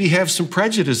and maybe have some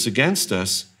prejudice against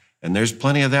us, and there's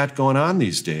plenty of that going on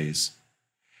these days.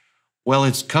 Well,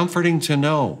 it's comforting to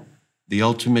know the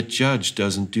ultimate judge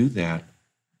doesn't do that.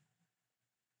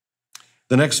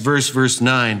 The next verse, verse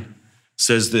 9,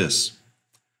 says this: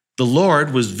 "The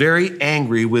Lord was very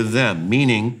angry with them,"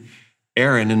 meaning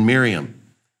Aaron and Miriam,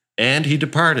 "and he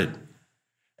departed.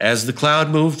 As the cloud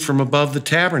moved from above the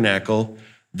tabernacle,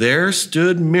 there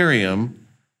stood Miriam,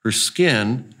 her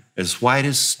skin as white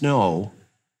as snow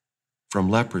from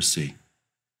leprosy.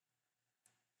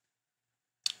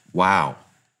 Wow.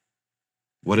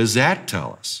 What does that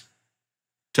tell us?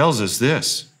 It tells us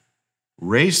this: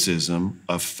 racism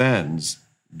offends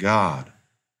God.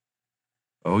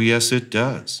 Oh, yes, it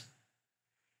does.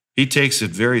 He takes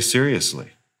it very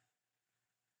seriously.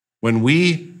 When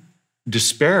we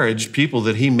disparage people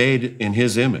that he made in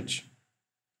his image,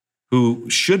 who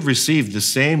should receive the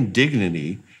same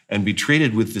dignity and be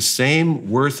treated with the same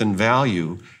worth and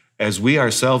value as we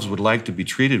ourselves would like to be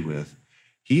treated with,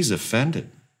 he's offended.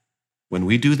 When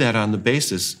we do that on the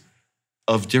basis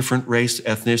of different race,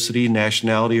 ethnicity,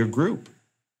 nationality, or group,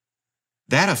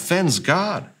 that offends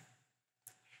God.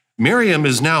 Miriam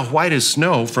is now white as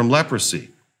snow from leprosy.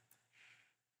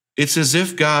 It's as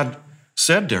if God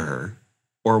said to her,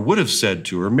 or would have said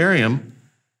to her, Miriam,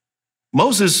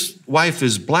 Moses' wife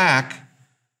is black,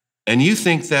 and you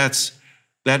think that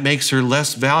makes her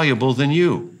less valuable than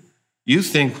you. You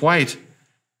think white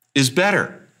is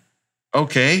better.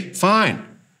 Okay, fine.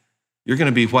 You're going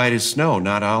to be white as snow,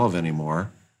 not olive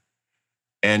anymore.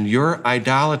 And your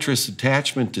idolatrous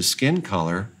attachment to skin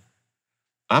color,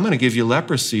 I'm going to give you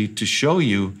leprosy to show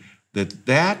you that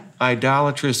that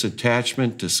idolatrous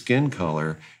attachment to skin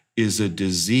color is a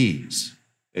disease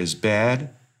as bad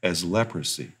as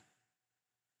leprosy.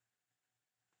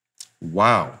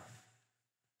 Wow.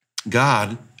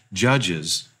 God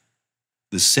judges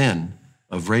the sin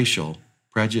of racial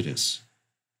prejudice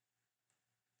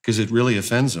because it really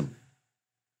offends him.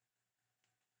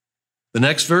 The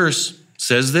next verse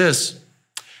says this: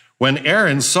 when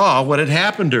Aaron saw what had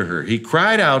happened to her, he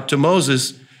cried out to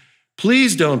Moses,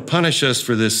 "Please don't punish us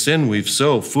for this sin we've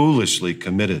so foolishly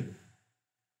committed."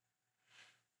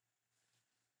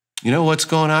 You know what's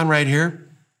going on right here?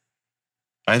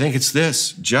 I think it's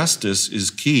this: justice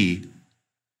is key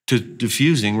to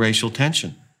diffusing racial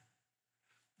tension,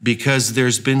 because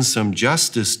there's been some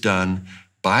justice done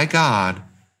by God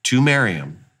to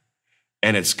Miriam,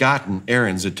 and it's gotten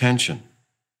Aaron's attention.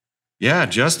 Yeah,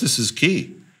 justice is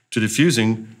key to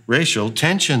diffusing racial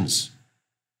tensions.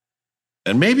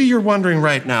 And maybe you're wondering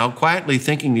right now, quietly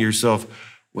thinking to yourself,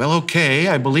 well, okay,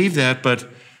 I believe that, but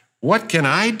what can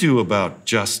I do about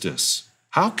justice?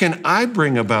 How can I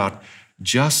bring about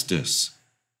justice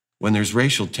when there's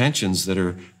racial tensions that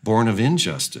are born of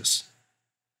injustice?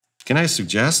 Can I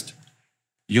suggest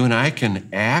you and I can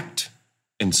act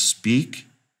and speak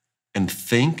and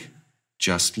think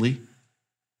justly?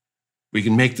 We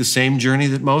can make the same journey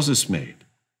that Moses made.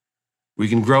 We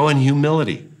can grow in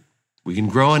humility. We can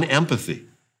grow in empathy.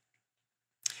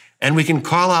 And we can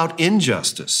call out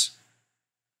injustice.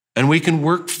 And we can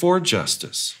work for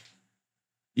justice.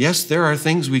 Yes, there are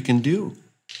things we can do.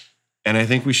 And I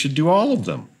think we should do all of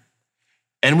them.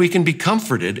 And we can be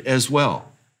comforted as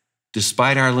well.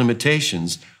 Despite our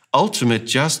limitations, ultimate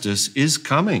justice is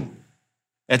coming.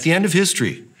 At the end of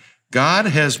history, God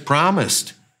has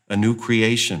promised a new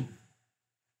creation.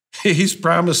 He's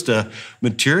promised a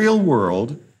material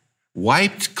world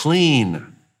wiped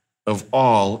clean of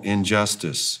all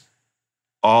injustice,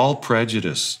 all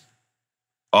prejudice,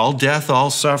 all death, all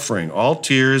suffering, all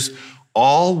tears,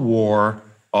 all war,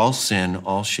 all sin,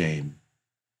 all shame.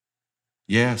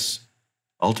 Yes,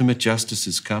 ultimate justice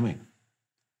is coming.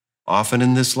 Often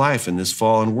in this life, in this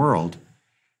fallen world,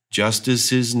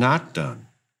 justice is not done,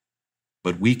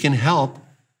 but we can help.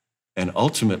 And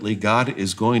ultimately, God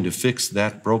is going to fix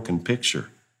that broken picture.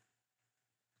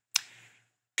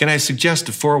 Can I suggest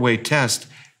a 4-way test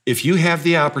if you have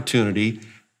the opportunity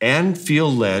and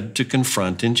feel led to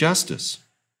confront injustice?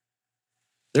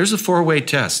 There's a 4-way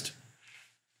test.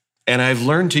 And I've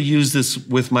learned to use this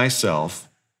with myself,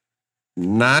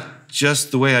 not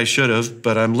just the way I should have,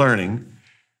 but I'm learning.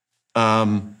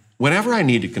 Whenever I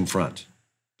need to confront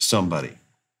somebody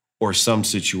or some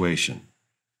situation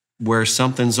where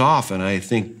something's off and I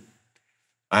think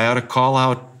I ought to call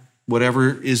out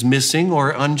whatever is missing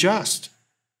or unjust.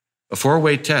 A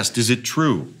 4-way test. Is it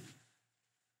true?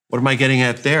 What am I getting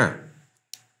at there?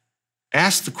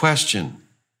 Ask the question,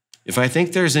 if I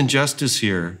think there's injustice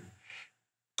here,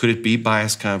 could it be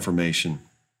bias confirmation?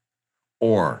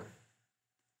 Or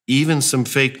even some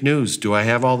fake news? Do I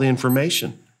have all the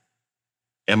information?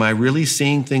 Am I really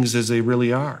seeing things as they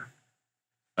really are?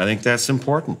 I think that's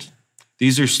important.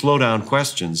 These are slow down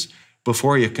questions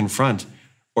before you confront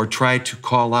or try to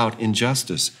call out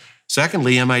injustice.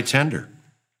 Secondly, am I tender?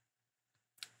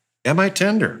 Am I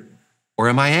tender? Or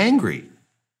am I angry?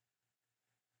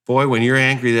 Boy, when you're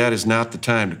angry, that is not the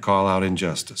time to call out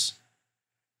injustice.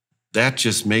 That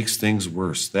just makes things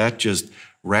worse. That just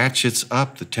ratchets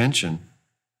up the tension.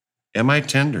 Am I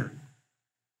tender?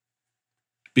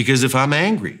 Because if I'm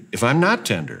angry, if I'm not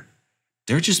tender,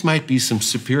 there just might be some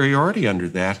superiority under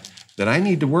that I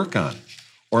need to work on.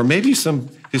 Or maybe some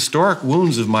historic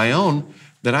wounds of my own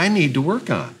that I need to work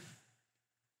on.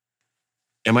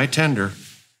 Am I tender?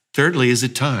 Thirdly, is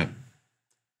it time?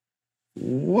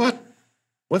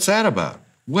 What's that about?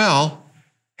 Well,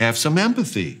 have some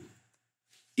empathy.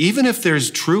 Even if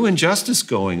there's true injustice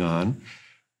going on,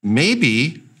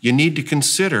 maybe you need to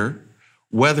consider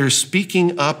whether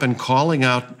speaking up and calling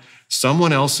out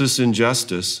someone else's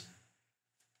injustice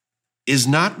is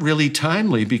not really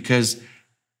timely, because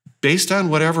based on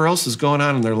whatever else is going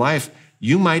on in their life,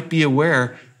 you might be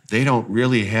aware they don't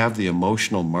really have the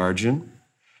emotional margin.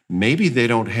 Maybe they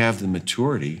don't have the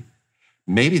maturity.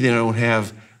 Maybe they don't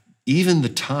have even the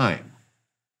time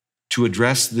to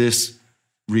address this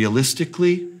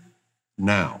realistically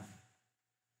now.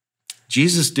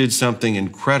 Jesus did something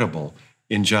incredible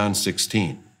in John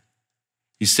 16.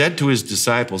 He said to his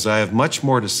disciples, I have much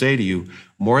more to say to you,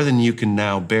 more than you can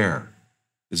now bear.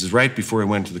 This is right before he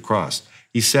went to the cross.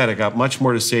 He said, I got much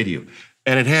more to say to you.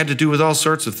 And it had to do with all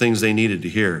sorts of things they needed to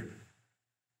hear.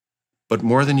 But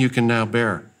more than you can now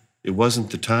bear. It wasn't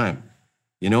the time.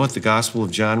 You know what the Gospel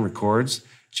of John records?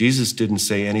 Jesus didn't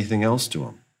say anything else to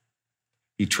them.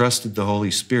 He trusted the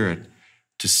Holy Spirit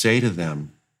to say to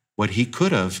them what he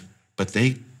could have, but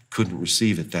they couldn't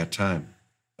receive at that time.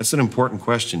 That's an important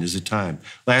question. Is it time?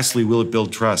 Lastly, will it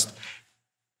build trust?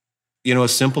 You know, a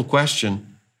simple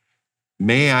question.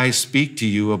 May I speak to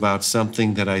you about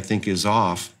something that I think is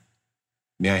off?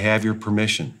 May I have your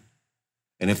permission?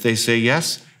 And if they say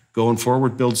yes, going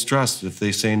forward builds trust. If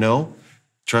they say no,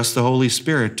 trust the Holy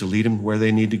Spirit to lead them where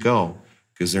they need to go,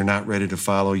 because they're not ready to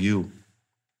follow you.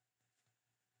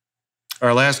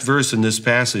 Our last verse in this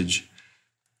passage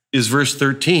is verse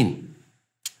 13.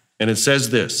 And it says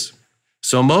this,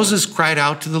 So Moses cried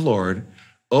out to the Lord,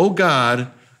 O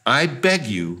God, I beg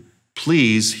you,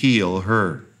 please heal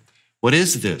her. What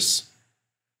is this?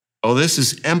 Oh, this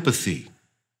is empathy,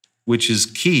 which is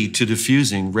key to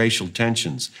diffusing racial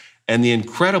tensions. And the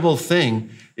incredible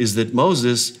thing is that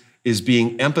Moses is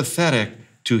being empathetic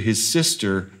to his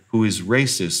sister who is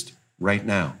racist right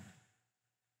now.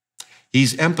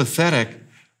 He's empathetic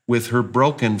with her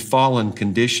broken, fallen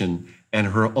condition and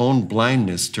her own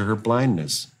blindness to her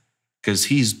blindness, because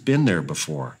he's been there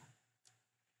before.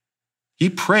 He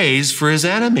prays for his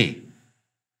enemy.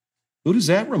 Who does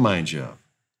that remind you of?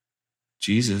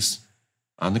 Jesus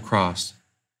on the cross,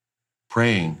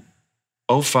 praying,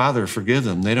 Oh, Father, forgive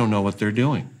them. They don't know what they're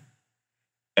doing.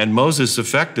 And Moses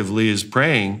effectively is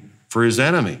praying for his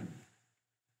enemy.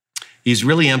 He's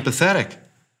really empathetic.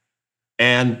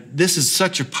 And this is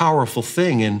such a powerful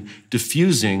thing in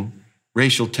diffusing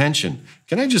racial tension.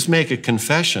 Can I just make a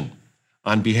confession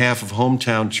on behalf of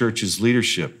Hometown Church's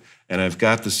leadership? And I've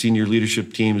got the senior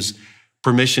leadership team's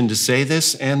permission to say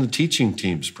this and the teaching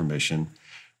team's permission.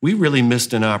 We really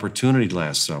missed an opportunity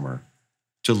last summer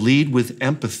to lead with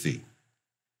empathy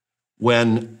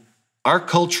when our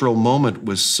cultural moment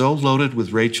was so loaded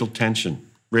with racial tension.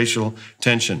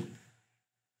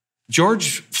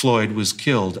 George Floyd was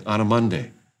killed on a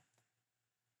Monday.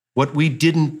 What we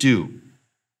didn't do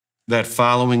that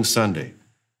following Sunday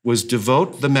was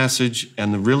devote the message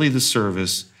and the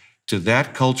service to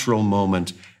that cultural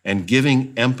moment and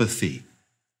giving empathy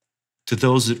to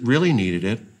those that really needed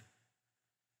it.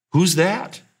 Who's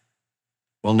that?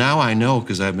 Well, now I know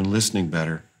because I've been listening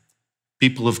better.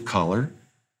 People of color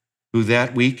who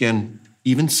that week and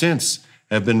even since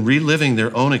have been reliving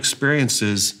their own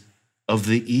experiences of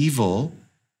the evil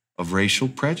of racial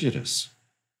prejudice.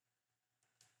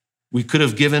 We could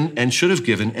have given and should have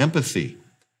given empathy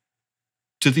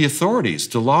to the authorities,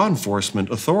 to law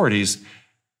enforcement authorities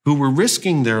who were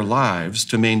risking their lives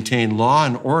to maintain law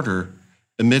and order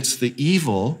amidst the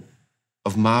evil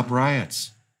of mob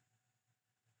riots.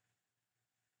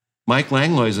 Mike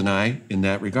Langlois and I, in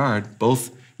that regard,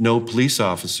 both know police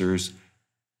officers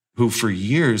who for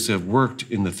years have worked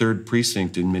in the 3rd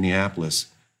Precinct in Minneapolis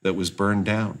that was burned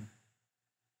down.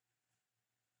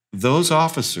 Those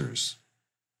officers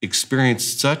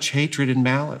experienced such hatred and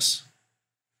malice,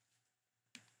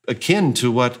 akin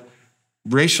to what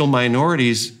racial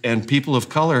minorities and people of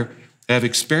color have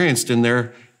experienced in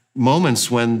their moments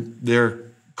when they're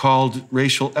called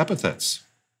racial epithets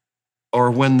or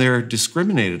when they're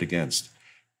discriminated against.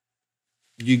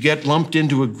 You get lumped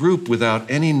into a group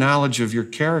without any knowledge of your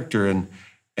character, and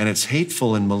it's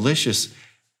hateful and malicious.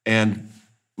 And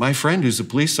my friend, who's a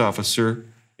police officer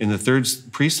in the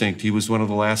 3rd Precinct, he was one of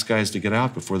the last guys to get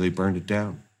out before they burned it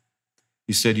down.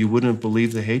 He said, you wouldn't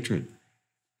believe the hatred.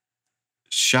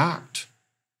 Shocked.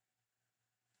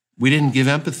 We didn't give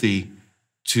empathy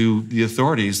to the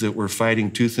authorities that were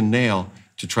fighting tooth and nail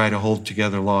to try to hold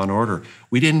together law and order.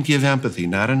 We didn't give empathy,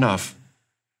 not enough,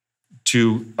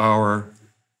 to our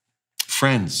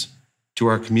friends, to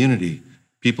our community,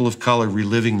 people of color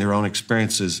reliving their own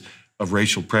experiences of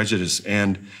racial prejudice.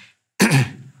 And how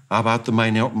about the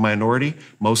minority,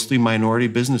 mostly minority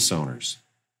business owners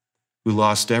who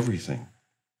lost everything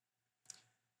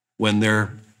when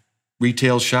their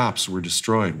retail shops were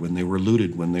destroyed, when they were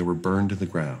looted, when they were burned to the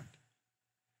ground?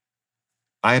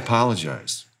 I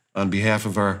apologize on behalf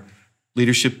of our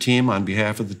leadership team, on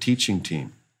behalf of the teaching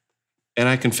team. And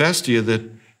I confess to you that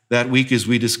that week as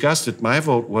we discussed it, my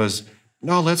vote was,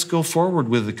 no, let's go forward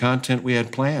with the content we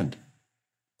had planned.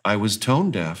 I was tone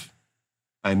deaf.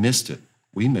 I missed it.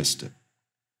 We missed it.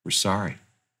 We're sorry.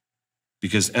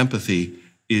 Because empathy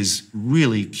is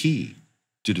really key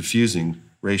to diffusing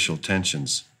racial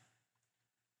tensions.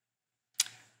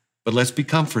 But let's be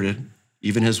comforted,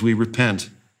 even as we repent.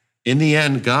 In the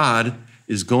end, God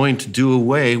is going to do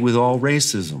away with all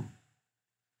racism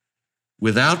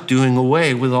without doing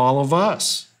away with all of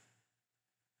us.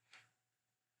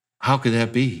 How could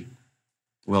that be?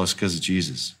 Well, it's because of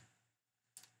Jesus.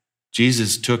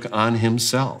 Jesus took on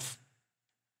himself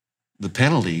the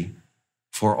penalty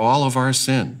for all of our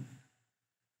sin,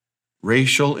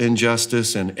 racial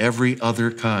injustice and every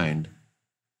other kind.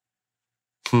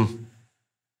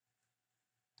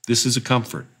 This is a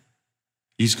comfort.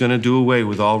 He's going to do away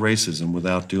with all racism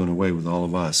without doing away with all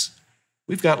of us.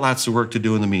 We've got lots of work to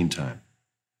do in the meantime.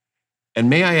 And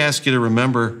may I ask you to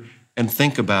remember and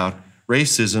think about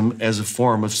racism as a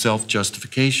form of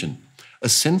self-justification, a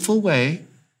sinful way,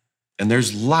 and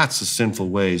there's lots of sinful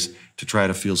ways to try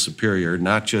to feel superior,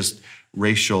 not just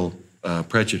racial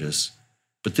prejudice,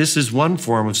 but this is one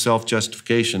form of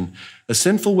self-justification, a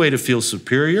sinful way to feel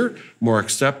superior, more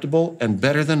acceptable, and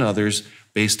better than others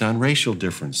based on racial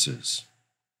differences.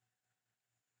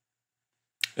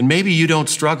 And maybe you don't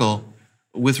struggle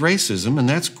with racism, and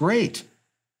that's great.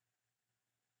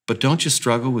 But don't you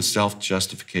struggle with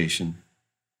self-justification?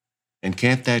 And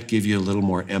can't that give you a little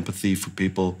more empathy for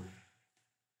people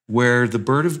where the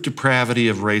bird of depravity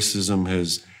of racism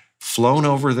has flown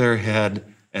over their head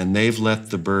and they've let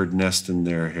the bird nest in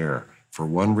their hair for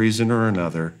one reason or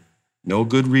another? No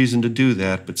good reason to do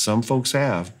that, but some folks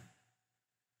have.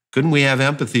 Couldn't we have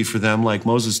empathy for them like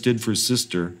Moses did for his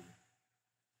sister?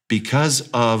 Because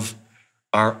of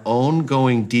our own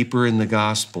going deeper in the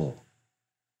gospel,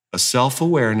 a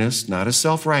self-awareness, not a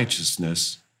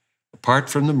self-righteousness. Apart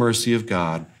from the mercy of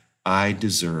God, I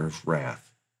deserve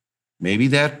wrath. Maybe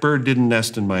that bird didn't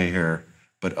nest in my hair,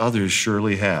 but others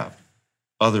surely have,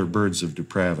 other birds of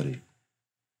depravity.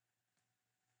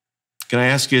 Can I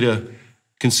ask you to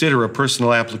consider a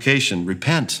personal application?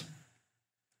 Repent.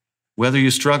 Whether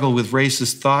you struggle with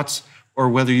racist thoughts or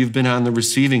whether you've been on the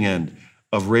receiving end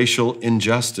of racial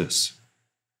injustice,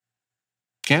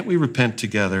 can't we repent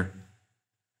together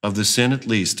of the sin, at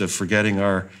least, of forgetting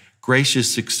our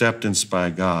gracious acceptance by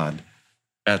God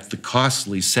at the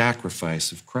costly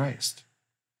sacrifice of Christ?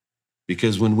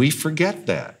 Because when we forget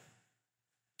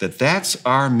that's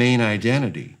our main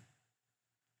identity,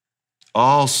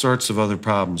 all sorts of other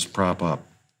problems prop up.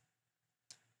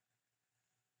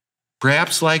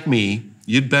 Perhaps, like me,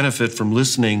 you'd benefit from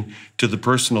listening to the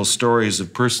personal stories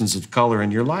of persons of color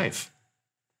in your life.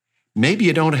 Maybe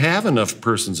you don't have enough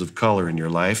persons of color in your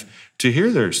life to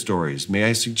hear their stories. May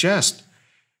I suggest,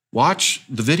 watch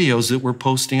the videos that we're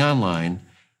posting online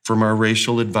from our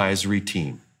racial advisory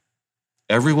team.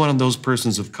 Every one of those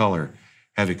persons of color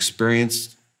have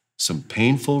experienced some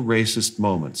painful racist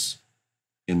moments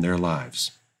in their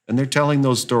lives. And they're telling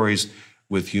those stories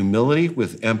with humility,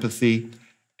 with empathy,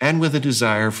 and with a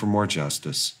desire for more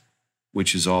justice,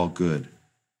 which is all good.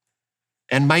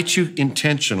 And might you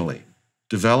intentionally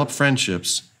develop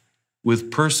friendships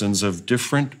with persons of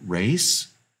different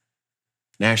race,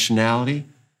 nationality,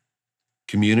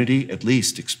 community, at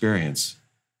least experience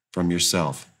from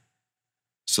yourself,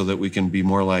 so that we can be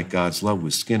more like God's love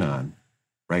with skin on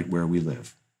right where we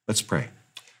live. Let's pray.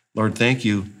 Lord, thank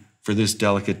you for this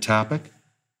delicate topic.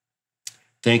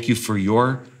 Thank you for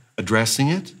your addressing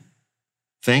it.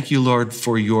 Thank you, Lord,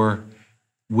 for your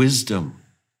wisdom,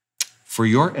 for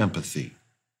your empathy.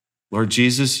 Lord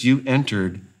Jesus, you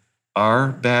entered our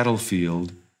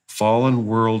battlefield, fallen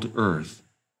world earth,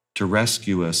 to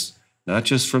rescue us, not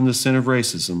just from the sin of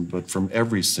racism, but from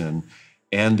every sin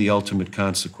and the ultimate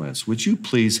consequence. Would you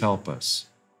please help us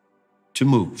to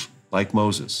move, like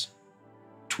Moses,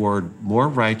 toward more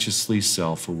righteously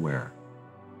self-aware?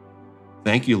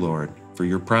 Thank you, Lord, for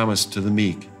your promise to the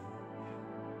meek.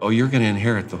 Oh, you're going to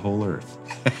inherit the whole earth.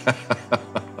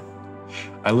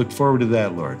 I look forward to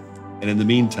that, Lord. And in the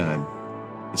meantime,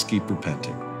 let's keep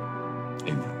repenting.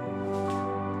 Amen.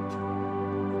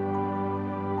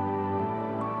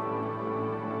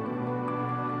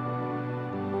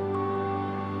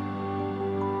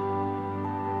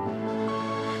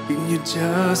 In your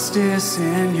justice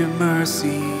and your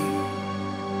mercy,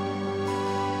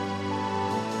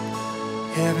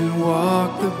 heaven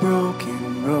walked the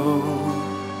broken road,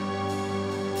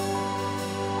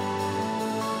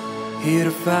 here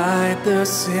to fight the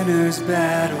sinner's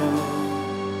battle,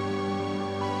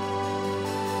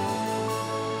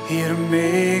 here to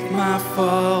make my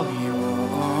fall your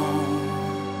own.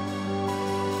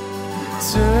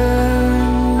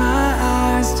 Turn my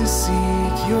eyes to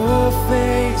seek your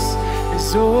face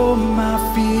as all my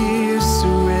fears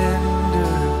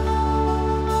surrender.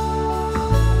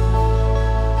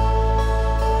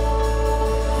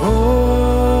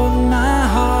 Hold my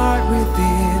heart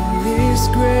within this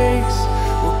grace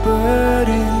where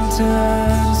burden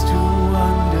turns to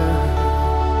wonder.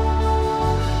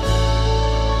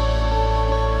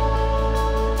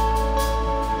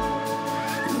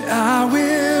 And I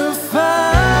will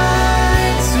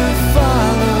fight to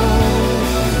follow.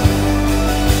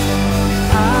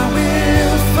 I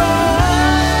will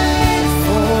fight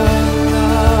for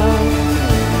love.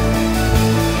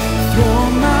 Throw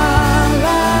my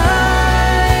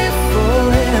life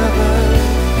forever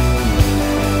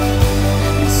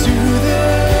into the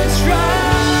trial.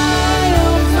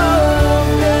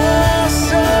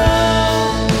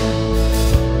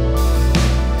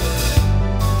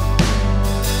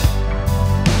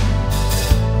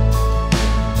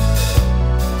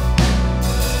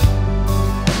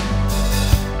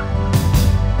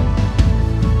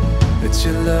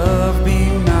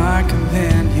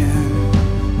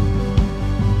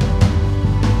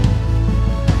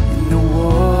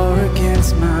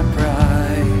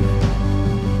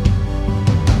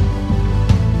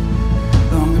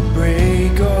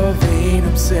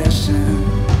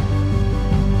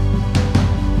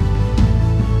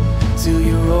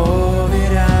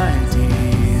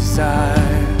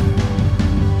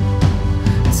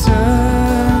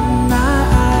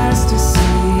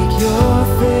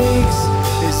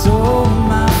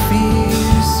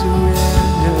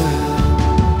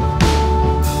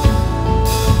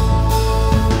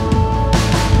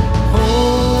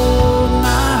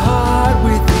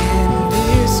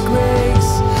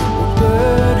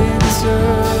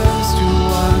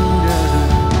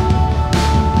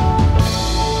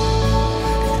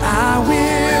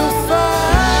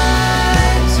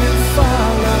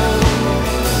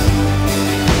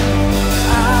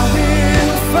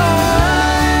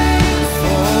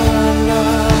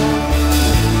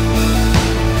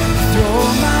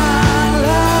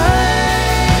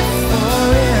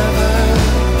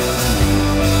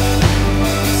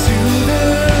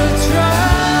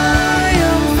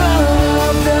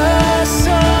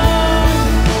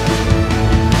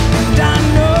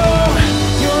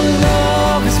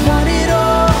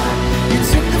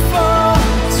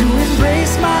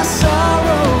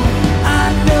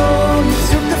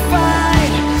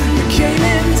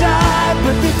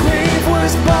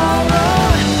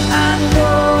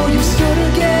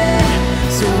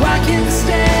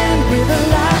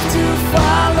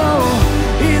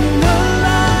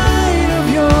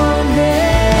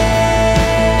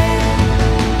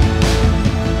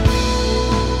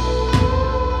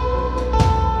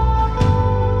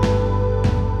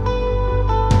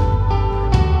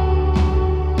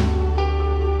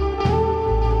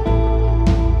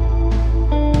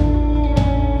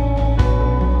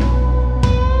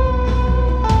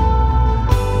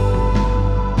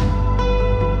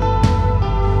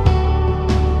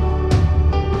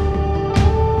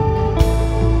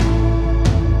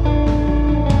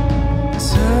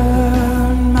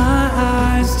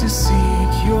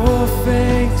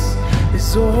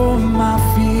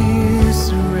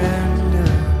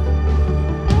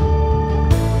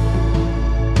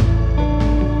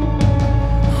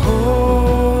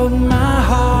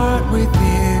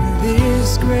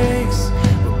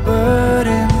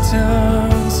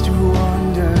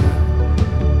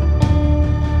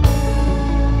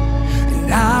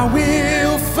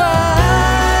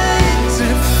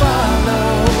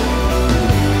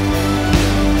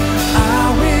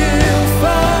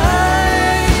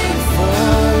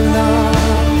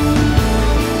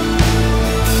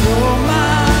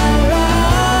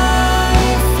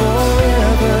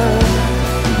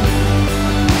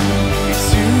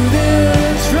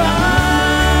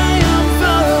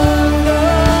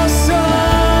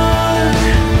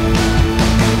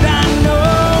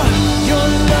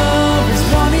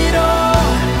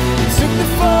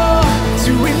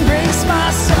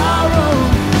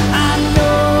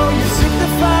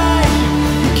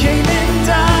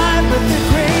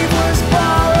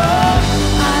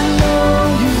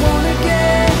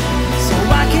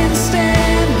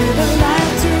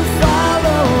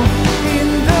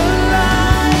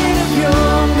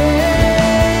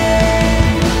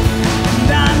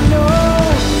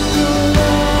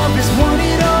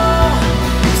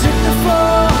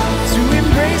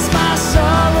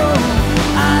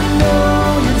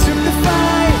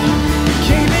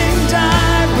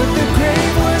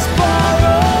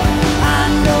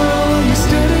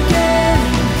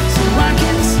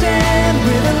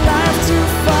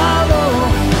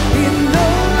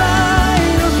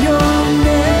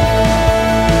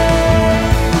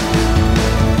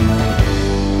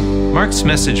 This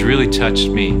message really touched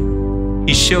me.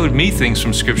 He showed me things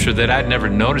from Scripture that I'd never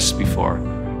noticed before,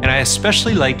 and I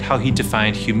especially liked how he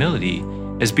defined humility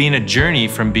as being a journey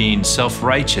from being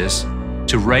self-righteous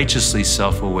to righteously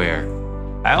self-aware.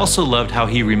 I also loved how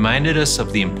he reminded us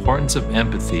of the importance of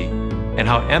empathy and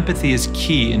how empathy is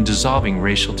key in dissolving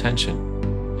racial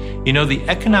tension. You know, the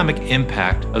economic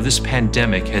impact of this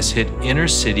pandemic has hit inner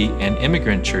city and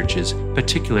immigrant churches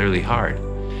particularly hard.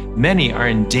 Many are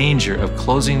in danger of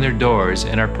closing their doors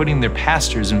and are putting their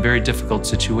pastors in very difficult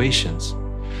situations.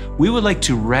 We would like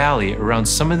to rally around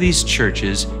some of these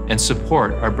churches and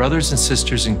support our brothers and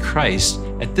sisters in Christ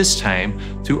at this time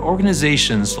through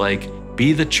organizations like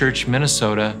Be the Church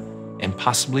Minnesota and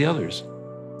possibly others.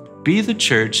 Be the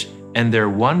Church and their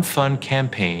One Fund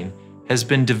campaign has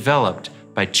been developed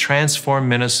by Transform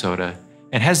Minnesota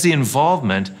and has the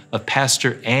involvement of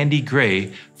Pastor Andy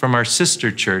Gray from our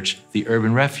sister church, the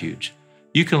Urban Refuge.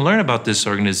 You can learn about this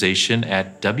organization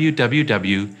at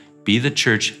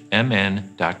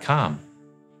www.bethechurchmn.com.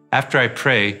 After I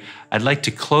pray, I'd like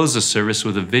to close the service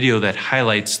with a video that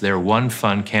highlights their One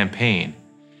Fund campaign.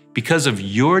 Because of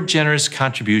your generous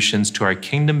contributions to our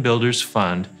Kingdom Builders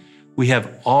Fund, we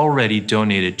have already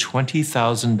donated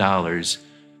 $20,000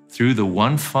 through the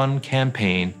One Fund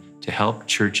campaign to help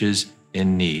churches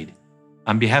in need.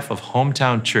 On behalf of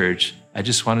Hometown Church, I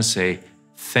just want to say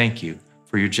thank you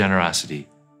for your generosity.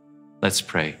 Let's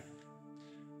pray.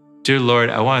 Dear Lord,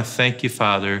 I want to thank you,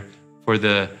 Father, for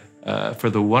the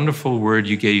wonderful word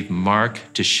you gave Mark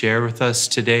to share with us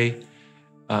today.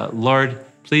 Lord,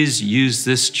 please use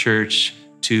this church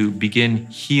to begin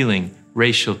healing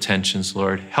racial tensions,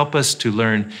 Lord. Help us to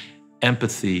learn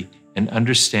empathy and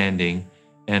understanding,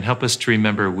 and help us to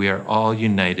remember we are all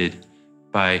united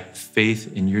by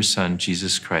faith in your Son,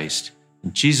 Jesus Christ.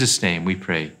 In Jesus' name we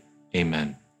pray,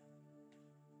 amen.